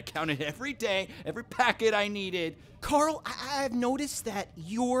math. I counted every day, every packet I needed. Carl, I've noticed that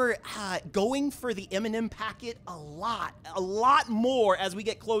you're going for the M&M packet a lot more as we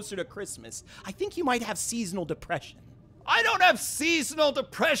get closer to Christmas. I think you might have seasonal depression. I don't have seasonal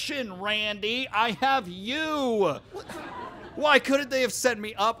depression, Randy. I have you. Why couldn't they have set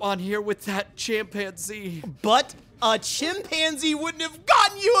me up on here with that chimpanzee? But a chimpanzee wouldn't have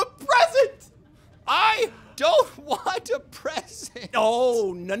gotten you a present! I don't want a present.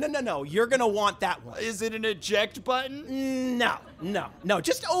 Oh, no. You're gonna want that one. Is it an eject button? No.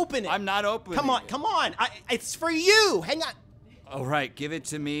 Just open it. I'm not opening it. Come on. It's for you. Hang on. All right, give it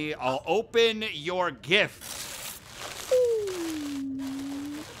to me. I'll open your gift.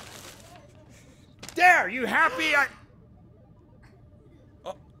 There, you happy?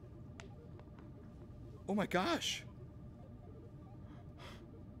 Oh my gosh.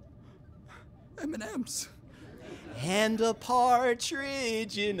 M&Ms. And a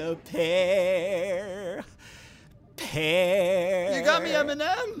partridge in a pear. You got me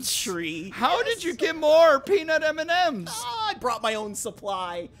M&Ms. Tree. How did you get more peanut M&Ms? Oh, I brought my own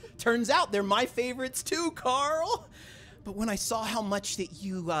supply. Turns out they're my favorites too, Carl. But when I saw how much that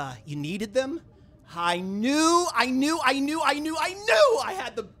you needed them, I knew I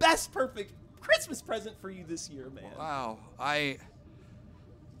had the best perfect Christmas present for you this year, man. Wow,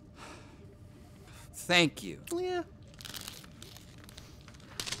 thank you. Yeah.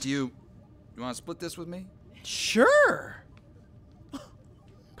 Do you want to split this with me? Sure.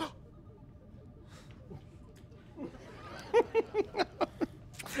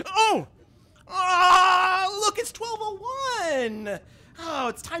 Look, it's 12:01. Oh,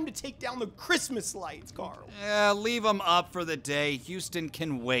 it's time to take down the Christmas lights, Carl. Yeah, leave them up for the day. Houston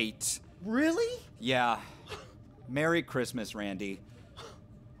can wait. Really? Yeah. Merry Christmas, Randy.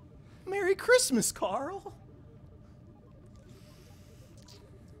 Merry Christmas, Carl.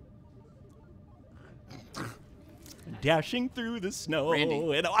 Dashing through the snow.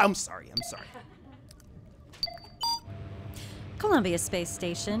 Randy. And, I'm sorry. Columbia Space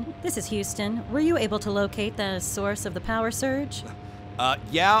Station, this is Houston. Were you able to locate the source of the power surge?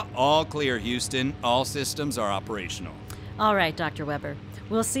 Yeah, all clear, Houston. All systems are operational. All right, Dr. Weber.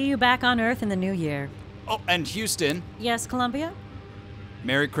 We'll see you back on Earth in the new year. Oh, and Houston. Yes, Columbia?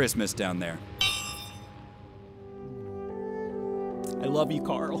 Merry Christmas down there. I love you,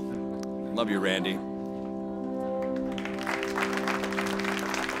 Carl. Love you, Randy.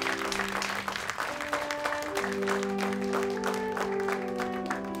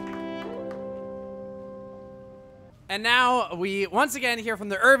 And now we once again hear from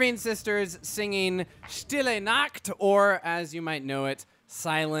the Irving Sisters singing Stille Nacht, or as you might know it,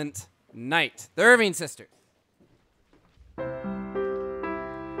 Silent Night. The Irving Sisters.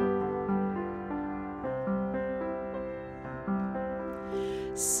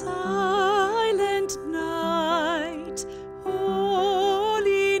 Silent night,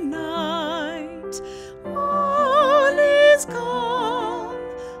 holy night, all is calm,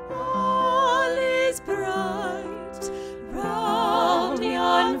 all is bright, round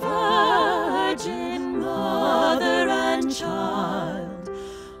yon virgin mother and child,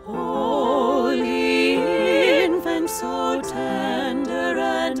 holy infant so tender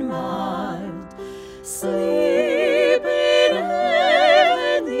and mild, sleep.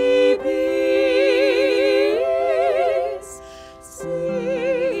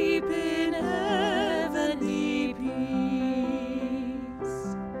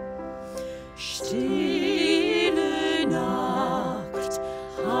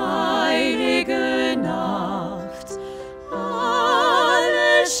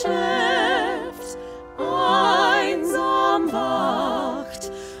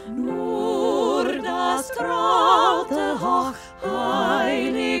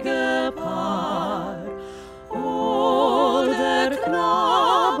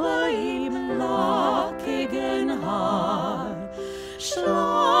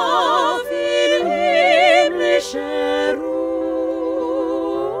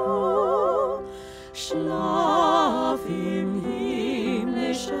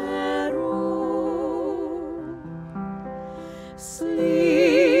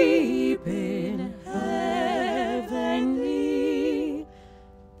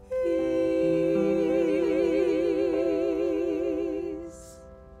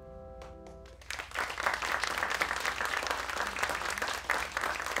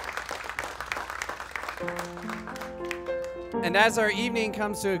 And as our evening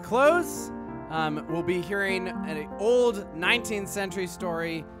comes to a close, we'll be hearing an old 19th century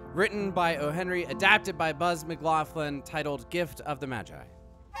story written by O. Henry, adapted by Buzz McLaughlin, titled Gift of the Magi.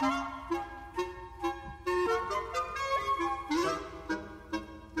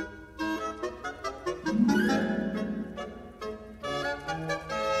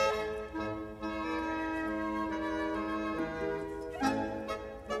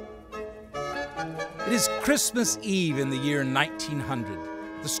 It is Christmas Eve in the year 1900.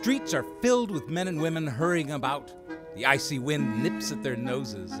 The streets are filled with men and women hurrying about. The icy wind nips at their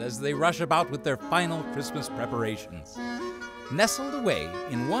noses as they rush about with their final Christmas preparations. Nestled away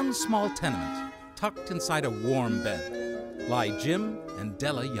in one small tenement, tucked inside a warm bed, lie Jim and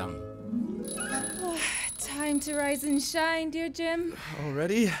Della Young. Time to rise and shine, dear Jim.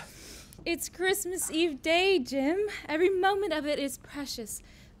 Already? It's Christmas Eve day, Jim. Every moment of it is precious.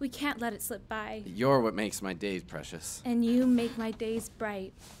 We can't let it slip by. You're what makes my days precious. And you make my days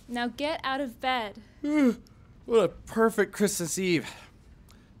bright. Now get out of bed. What a perfect Christmas Eve.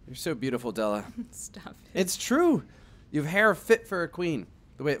 You're so beautiful, Della. Stop it. It's true. You have hair fit for a queen.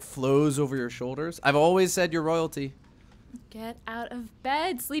 The way it flows over your shoulders. I've always said you're royalty. Get out of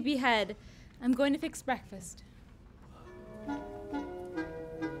bed, sleepyhead. I'm going to fix breakfast.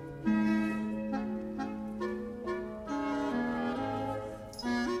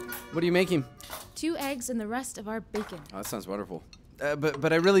 What are you making? 2 eggs and the rest of our bacon. Oh, that sounds wonderful.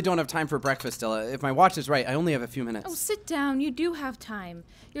 But I really don't have time for breakfast, Stella. If my watch is right, I only have a few minutes. Oh, sit down. You do have time.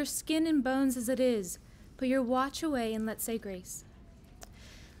 Your skin and bones as it is. Put your watch away and let's say grace.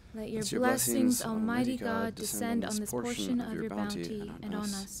 Let your blessings, Almighty God, descend on this portion of your bounty and on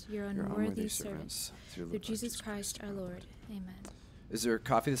us, your unworthy servants. Through Jesus Christ our Lord. Amen. Is there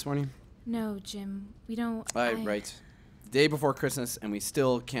coffee this morning? No, Jim. We don't... Right. Day before Christmas, and we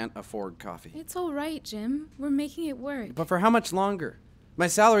still can't afford coffee. It's all right, Jim. We're making it work. But for how much longer? My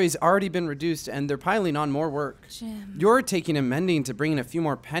salary's already been reduced, and they're piling on more work. Jim. You're taking and mending to bring in a few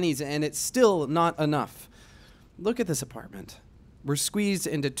more pennies, and it's still not enough. Look at this apartment. We're squeezed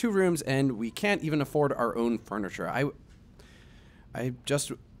into 2 rooms, and we can't even afford our own furniture. I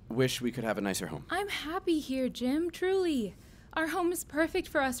just wish we could have a nicer home. I'm happy here, Jim, truly. Our home is perfect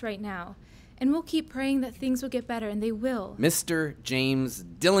for us right now. And we'll keep praying that things will get better, and they will. Mr. James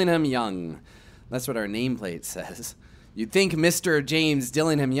Dillingham Young. That's what our nameplate says. You'd think Mr. James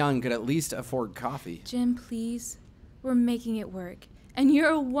Dillingham Young could at least afford coffee. Jim, please. We're making it work. And you're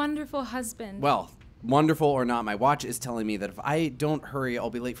a wonderful husband. Well, wonderful or not, my watch is telling me that if I don't hurry,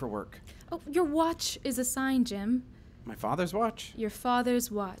 I'll be late for work. Oh, your watch is a sign, Jim. My father's watch? Your father's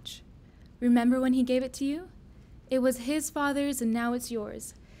watch. Remember when he gave it to you? It was his father's, and now it's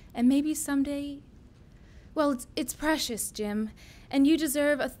yours. And maybe someday... Well, it's precious, Jim. And you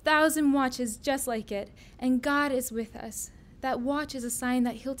deserve 1,000 watches just like it. And God is with us. That watch is a sign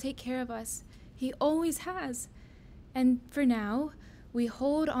that he'll take care of us. He always has. And for now, we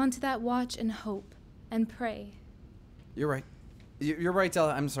hold on to that watch and hope and pray. You're right. You're right,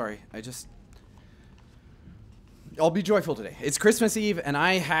 Della. I'm sorry. I'll be joyful today. It's Christmas Eve, and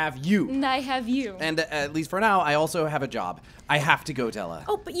I have you. And I have you. And at least for now, I also have a job. I have to go, Della.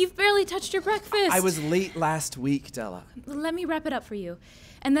 Oh, but you've barely touched your breakfast. I was late last week, Della. Let me wrap it up for you,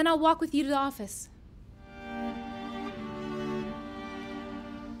 and then I'll walk with you to the office.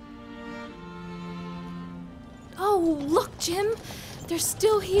 Oh, look, Jim. They're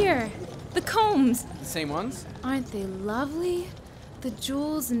still here. The combs. The same ones? Aren't they lovely? The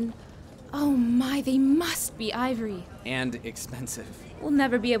jewels and... Oh my, they must be ivory. And expensive. We'll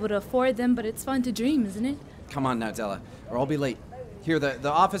never be able to afford them, but it's fun to dream, isn't it? Come on now, Della, or I'll be late. Here, the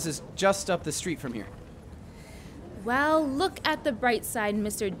office is just up the street from here. Well, look at the bright side,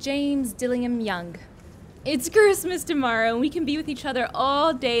 Mr. James Dillingham Young. It's Christmas tomorrow, and we can be with each other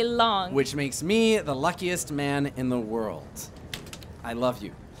all day long. Which makes me the luckiest man in the world. I love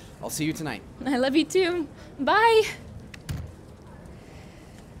you. I'll see you tonight. I love you too. Bye.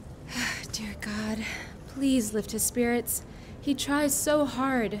 Dear God, please lift his spirits. He tries so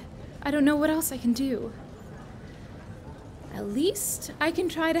hard. I don't know what else I can do. At least I can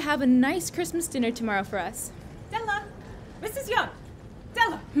try to have a nice Christmas dinner tomorrow for us. Della! Mrs. Young!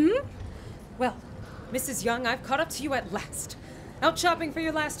 Della! Well, Mrs. Young, I've caught up to you at last. Out shopping for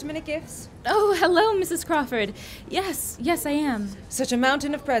your last-minute gifts? Oh, hello, Mrs. Crawford. Yes, I am. Such a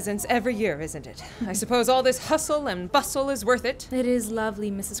mountain of presents every year, isn't it? I suppose all this hustle and bustle is worth it. It is lovely,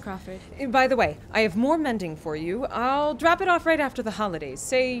 Mrs. Crawford. By the way, I have more mending for you. I'll drop it off right after the holidays,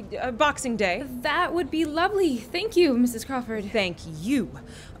 say Boxing Day. That would be lovely. Thank you, Mrs. Crawford. Thank you.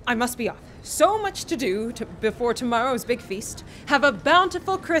 I must be off. So much to do before tomorrow's big feast. Have a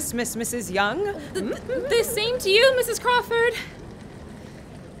bountiful Christmas, Mrs. Young. The same to you, Mrs. Crawford.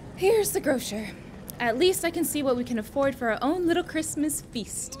 Here's the grocer. At least I can see what we can afford for our own little Christmas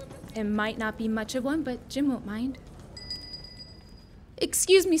feast. It might not be much of one, but Jim won't mind.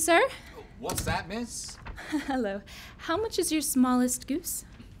 Excuse me, sir. What's that, miss? Hello. How much is your smallest goose?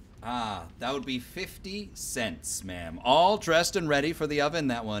 Ah, that would be 50 cents, ma'am. All dressed and ready for the oven,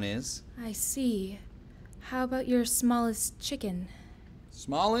 that one is. I see. How about your smallest chicken?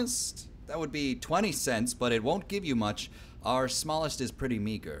 Smallest? That would be 20 cents, but it won't give you much. Our smallest is pretty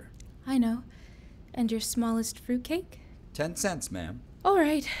meager. I know. And your smallest fruitcake? 10 cents, ma'am. All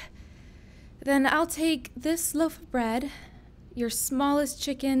right. Then I'll take this loaf of bread, your smallest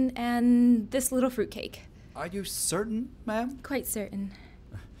chicken, and this little fruitcake. Are you certain, ma'am? Quite certain.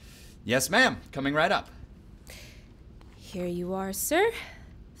 Yes, ma'am. Coming right up. Here you are, sir.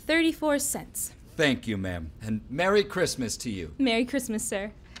 34 cents. Thank you, ma'am. And Merry Christmas to you. Merry Christmas,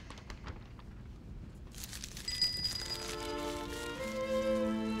 sir.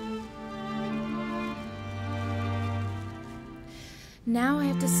 Now I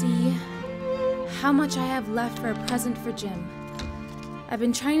have to see how much I have left for a present for Jim. I've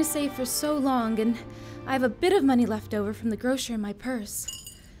been trying to save for so long, and I have a bit of money left over from the grocer in my purse.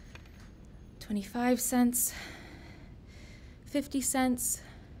 25 cents, 50 cents,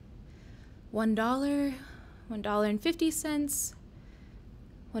 $1, $1.50,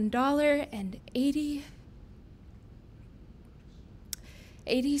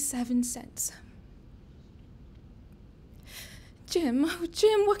 $1.87. Jim, oh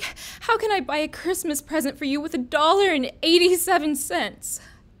Jim, how can I buy a Christmas present for you with $1.87?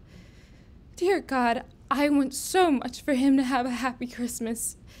 Dear God, I want so much for him to have a happy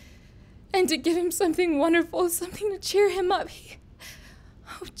Christmas. And to give him something wonderful, something to cheer him up.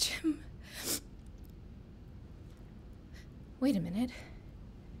 Oh, Jim. Wait a minute.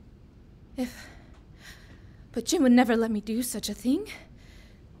 But Jim would never let me do such a thing.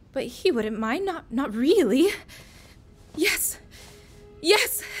 But he wouldn't mind, not really. Yes,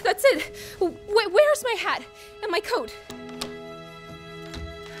 that's it. Where's my hat and my coat?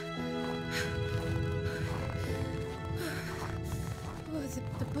 Oh,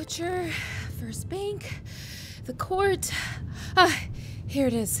 the butcher, first bank, the court. Here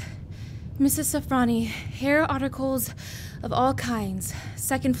it is. Mrs. Safrani, hair articles of all kinds,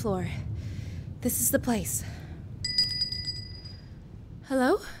 second floor. This is the place.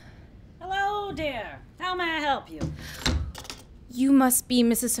 Hello? Hello, dear. How may I help you? You must be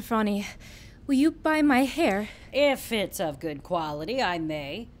Mrs. Safrani. Will you buy my hair? If it's of good quality, I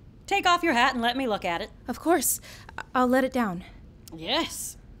may. Take off your hat and let me look at it. Of course. I'll let it down.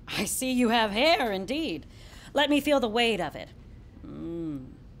 Yes, I see you have hair, indeed. Let me feel the weight of it.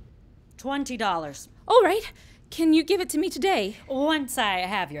 $20. All right. Can you give it to me today? Once I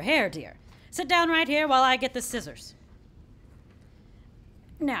have your hair, dear. Sit down right here while I get the scissors.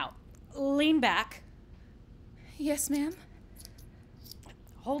 Now, lean back. Yes, ma'am.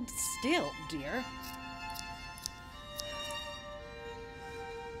 Hold still, dear.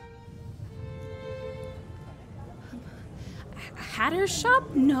 A hatter's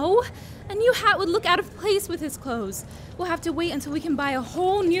shop? No. A new hat would look out of place with his clothes. We'll have to wait until we can buy a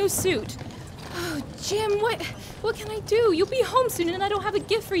whole new suit. Oh, Jim, what can I do? You'll be home soon and I don't have a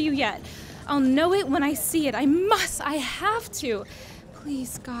gift for you yet. I'll know it when I see it. I have to.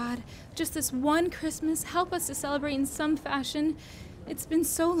 Please, God, just this one Christmas, help us to celebrate in some fashion. It's been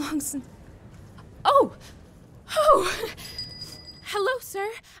so long since... Oh! Hello, sir.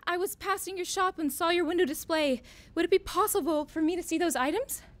 I was passing your shop and saw your window display. Would it be possible for me to see those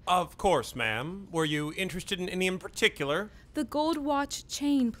items? Of course, ma'am. Were you interested in any in particular? The gold watch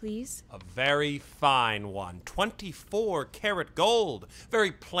chain, please. A very fine one. 24-karat gold.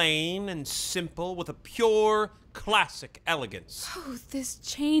 Very plain and simple with a pure, classic elegance. Oh, this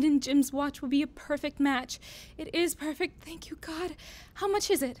chain and Jim's watch will be a perfect match. It is perfect. Thank you, God. How much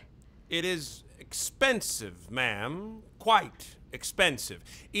is it? It is expensive, ma'am. Quite expensive.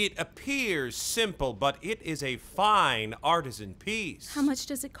 It appears simple, but it is a fine artisan piece. How much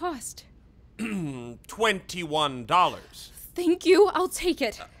does it cost? $21. Thank you. I'll take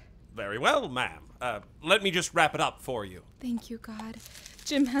it. Very well, ma'am. Let me just wrap it up for you. Thank you, God.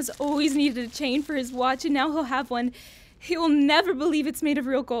 Jim has always needed a chain for his watch, and now he'll have one. He will never believe it's made of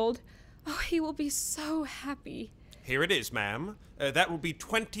real gold. Oh, he will be so happy. Here it is, ma'am. That will be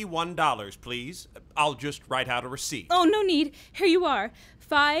 $21, please. I'll just write out a receipt. Oh, no need. Here you are.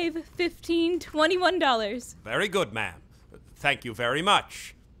 $5, $15, $21. Very good, ma'am. Thank you very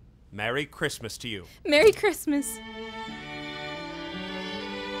much. Merry Christmas to you. Merry Christmas.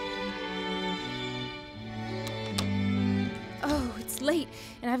 Oh, it's late,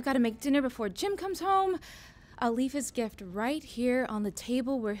 and I've got to make dinner before Jim comes home. I'll leave his gift right here on the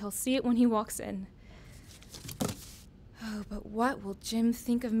table where he'll see it when he walks in. Oh, but what will Jim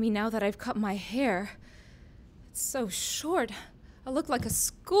think of me now that I've cut my hair? It's so short. I look like a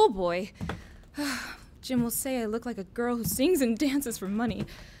schoolboy. Jim will say I look like a girl who sings and dances for money.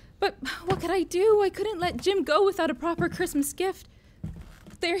 But what could I do? I couldn't let Jim go without a proper Christmas gift.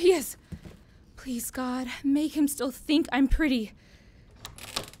 There he is. Please, God, make him still think I'm pretty.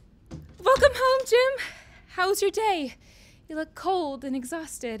 Welcome home, Jim. How's your day? You look cold and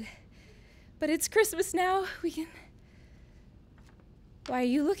exhausted. But it's Christmas now. We can... Why are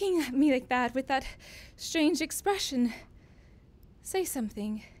you looking at me like that with that strange expression? Say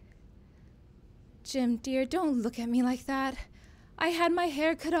something. Jim, dear, don't look at me like that. I had my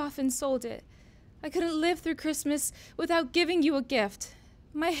hair cut off and sold it. I couldn't live through Christmas without giving you a gift.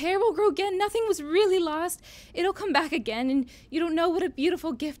 My hair will grow again. Nothing was really lost. It'll come back again, and you don't know what a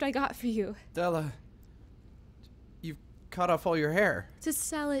beautiful gift I got for you. Della, you've cut off all your hair. To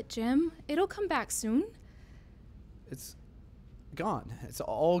sell it, Jim. It'll come back soon. It's gone. It's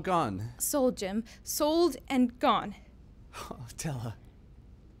all gone. Sold, Jim. Sold and gone. Oh, Della.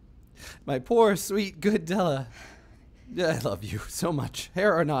 My poor, sweet, good Della. I love you so much.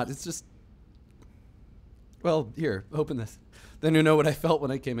 Hair or not, it's just... Well, here, open this. Then you know what I felt when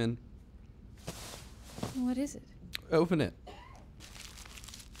I came in. What is it? Open it.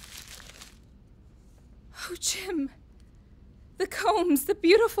 Oh, Jim. The combs, the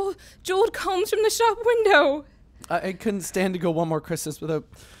beautiful jeweled combs from the shop window. I couldn't stand to go one more Christmas without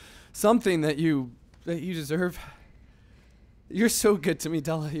something that you deserve. You're so good to me,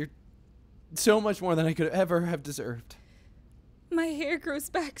 Della. You're so much more than I could ever have deserved. My hair grows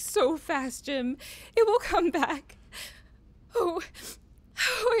back so fast, Jim. It will come back. Oh,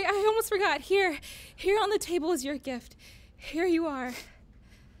 I almost forgot. Here on the table is your gift. Here you are.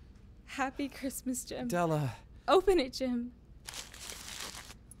 Happy Christmas, Jim. Della. Open it, Jim.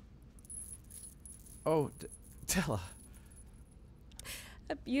 Oh, Della.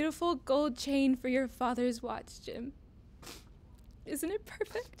 A beautiful gold chain for your father's watch, Jim. Isn't it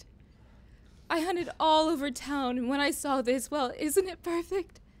perfect? I hunted all over town, and when I saw this, well, isn't it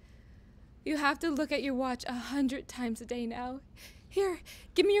perfect? You have to look at your watch 100 times a day now. Here,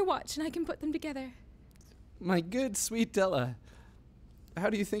 give me your watch, and I can put them together. My good, sweet Della. How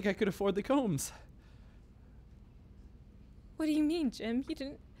do you think I could afford the combs? What do you mean, Jim? You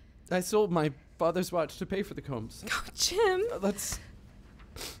didn't... I sold my father's watch to pay for the combs. Oh, Jim. Let's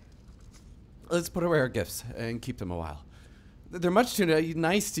put away our gifts and keep them a while. They're much too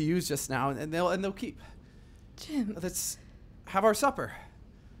nice to use just now, and they'll keep. Jim. Let's have our supper,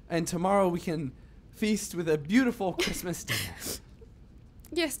 and tomorrow we can feast with a beautiful Christmas dinner.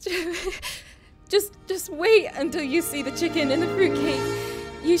 Yes, Jim. Just wait until you see the chicken and the fruitcake.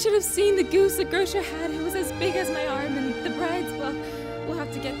 You should have seen the goose the grocer had. It was as big as my arm, and the brides, well, we'll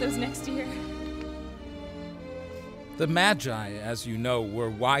have to get those next year. The Magi, as you know, were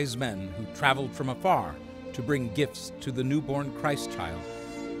wise men who traveled from afar to bring gifts to the newborn Christ child.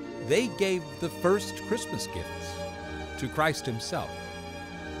 They gave the first Christmas gifts to Christ himself: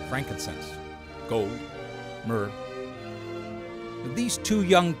 frankincense, gold, myrrh. These two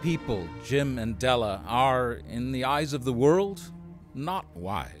young people, Jim and Della, are, in the eyes of the world, not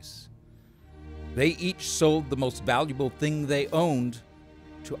wise. They each sold the most valuable thing they owned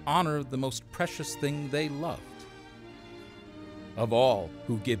to honor the most precious thing they loved. Of all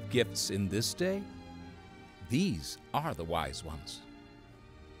who give gifts in this day, these are the wise ones.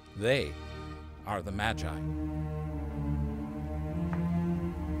 They are the Magi.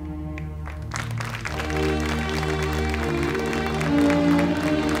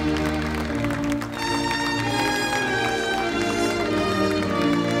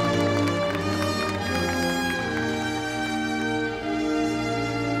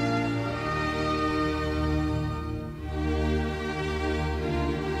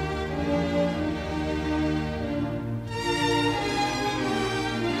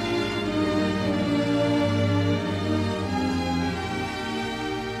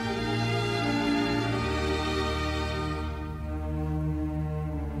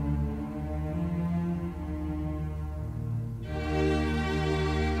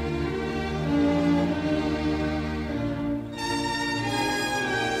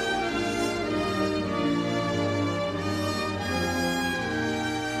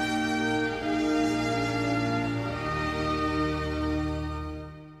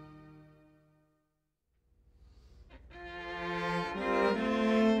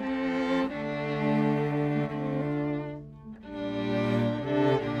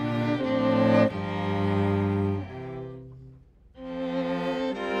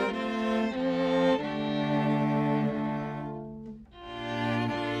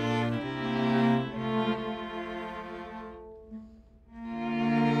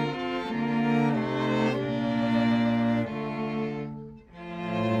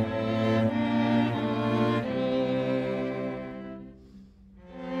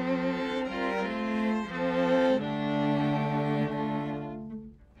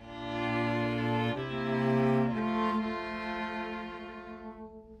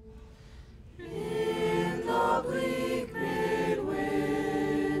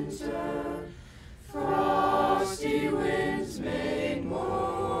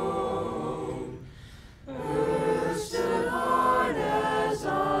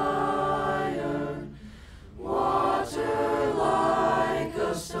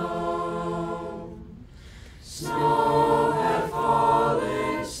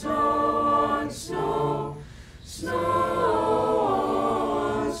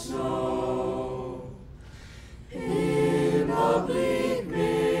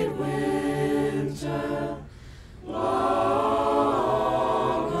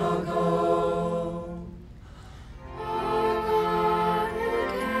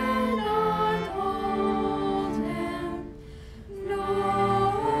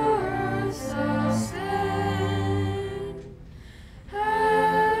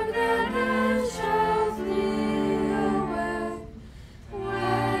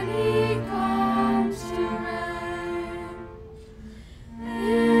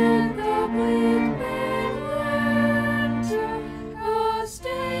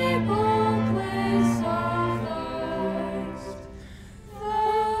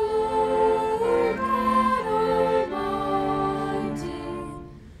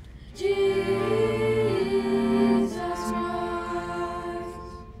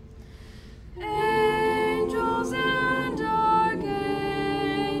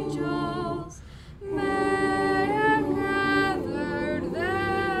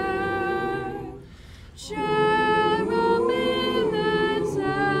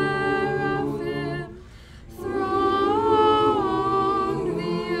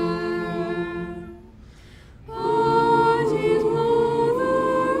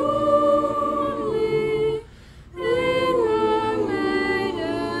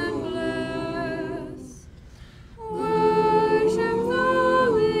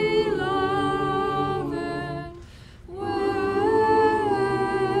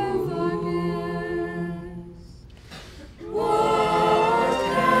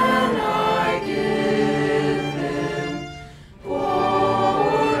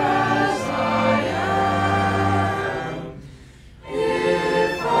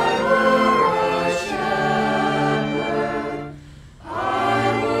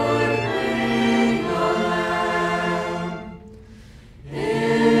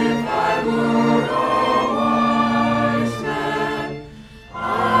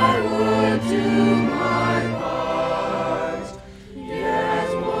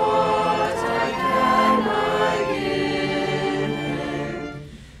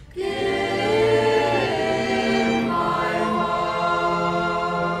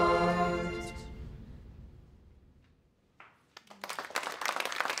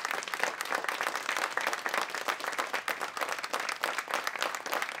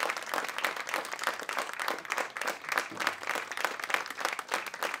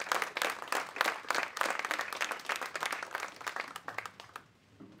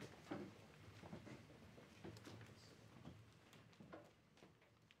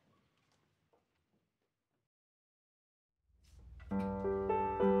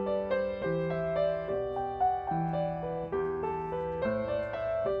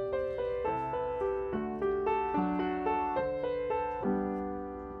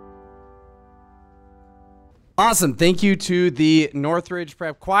 Awesome. Thank you to the Northridge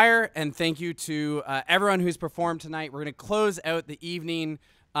Prep Choir, and thank you to everyone who's performed tonight. We're going to close out the evening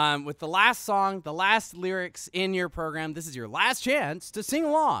with the last song, the last lyrics in your program. This is your last chance to sing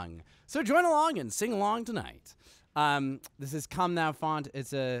along. So join along and sing along tonight. This is Come Thou Font.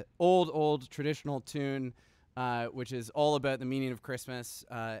 It's a old traditional tune, which is all about the meaning of Christmas,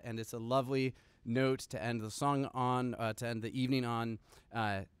 and it's a lovely note to end the song on, to end the evening on.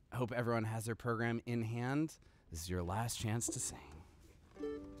 I hope everyone has their program in hand. This is your last chance to sing.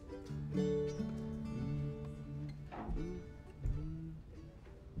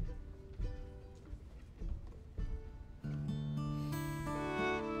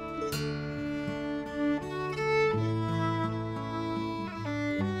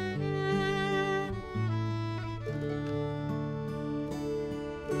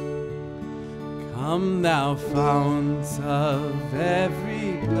 Come thou fount of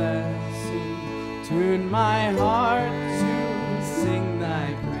every blessing, tune my heart to sing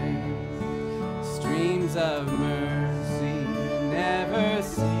thy praise. Streams of mercy never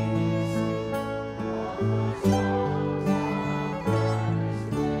ceasing.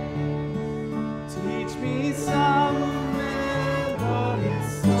 Teach me some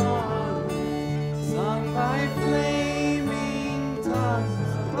melodious song, sung by flaming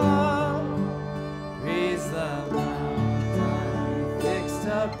tongues above. Praise the mountain fixed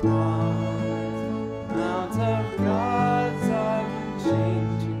upon Mount of God's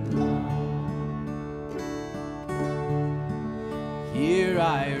unchanging love. Here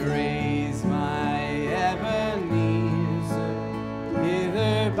I raise my Ebenezer,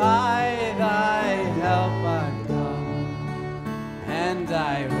 hither by thy help I've come, and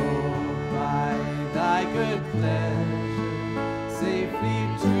I hope by thy good pleasure safely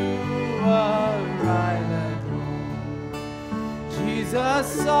to arrive at home. Jesus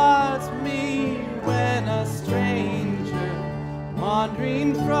sought me when a stranger,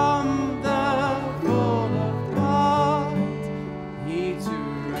 wandering from the fold of God, he to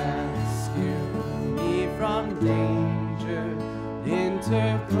rescue me from danger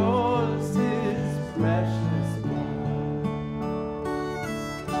interposed his precious blood.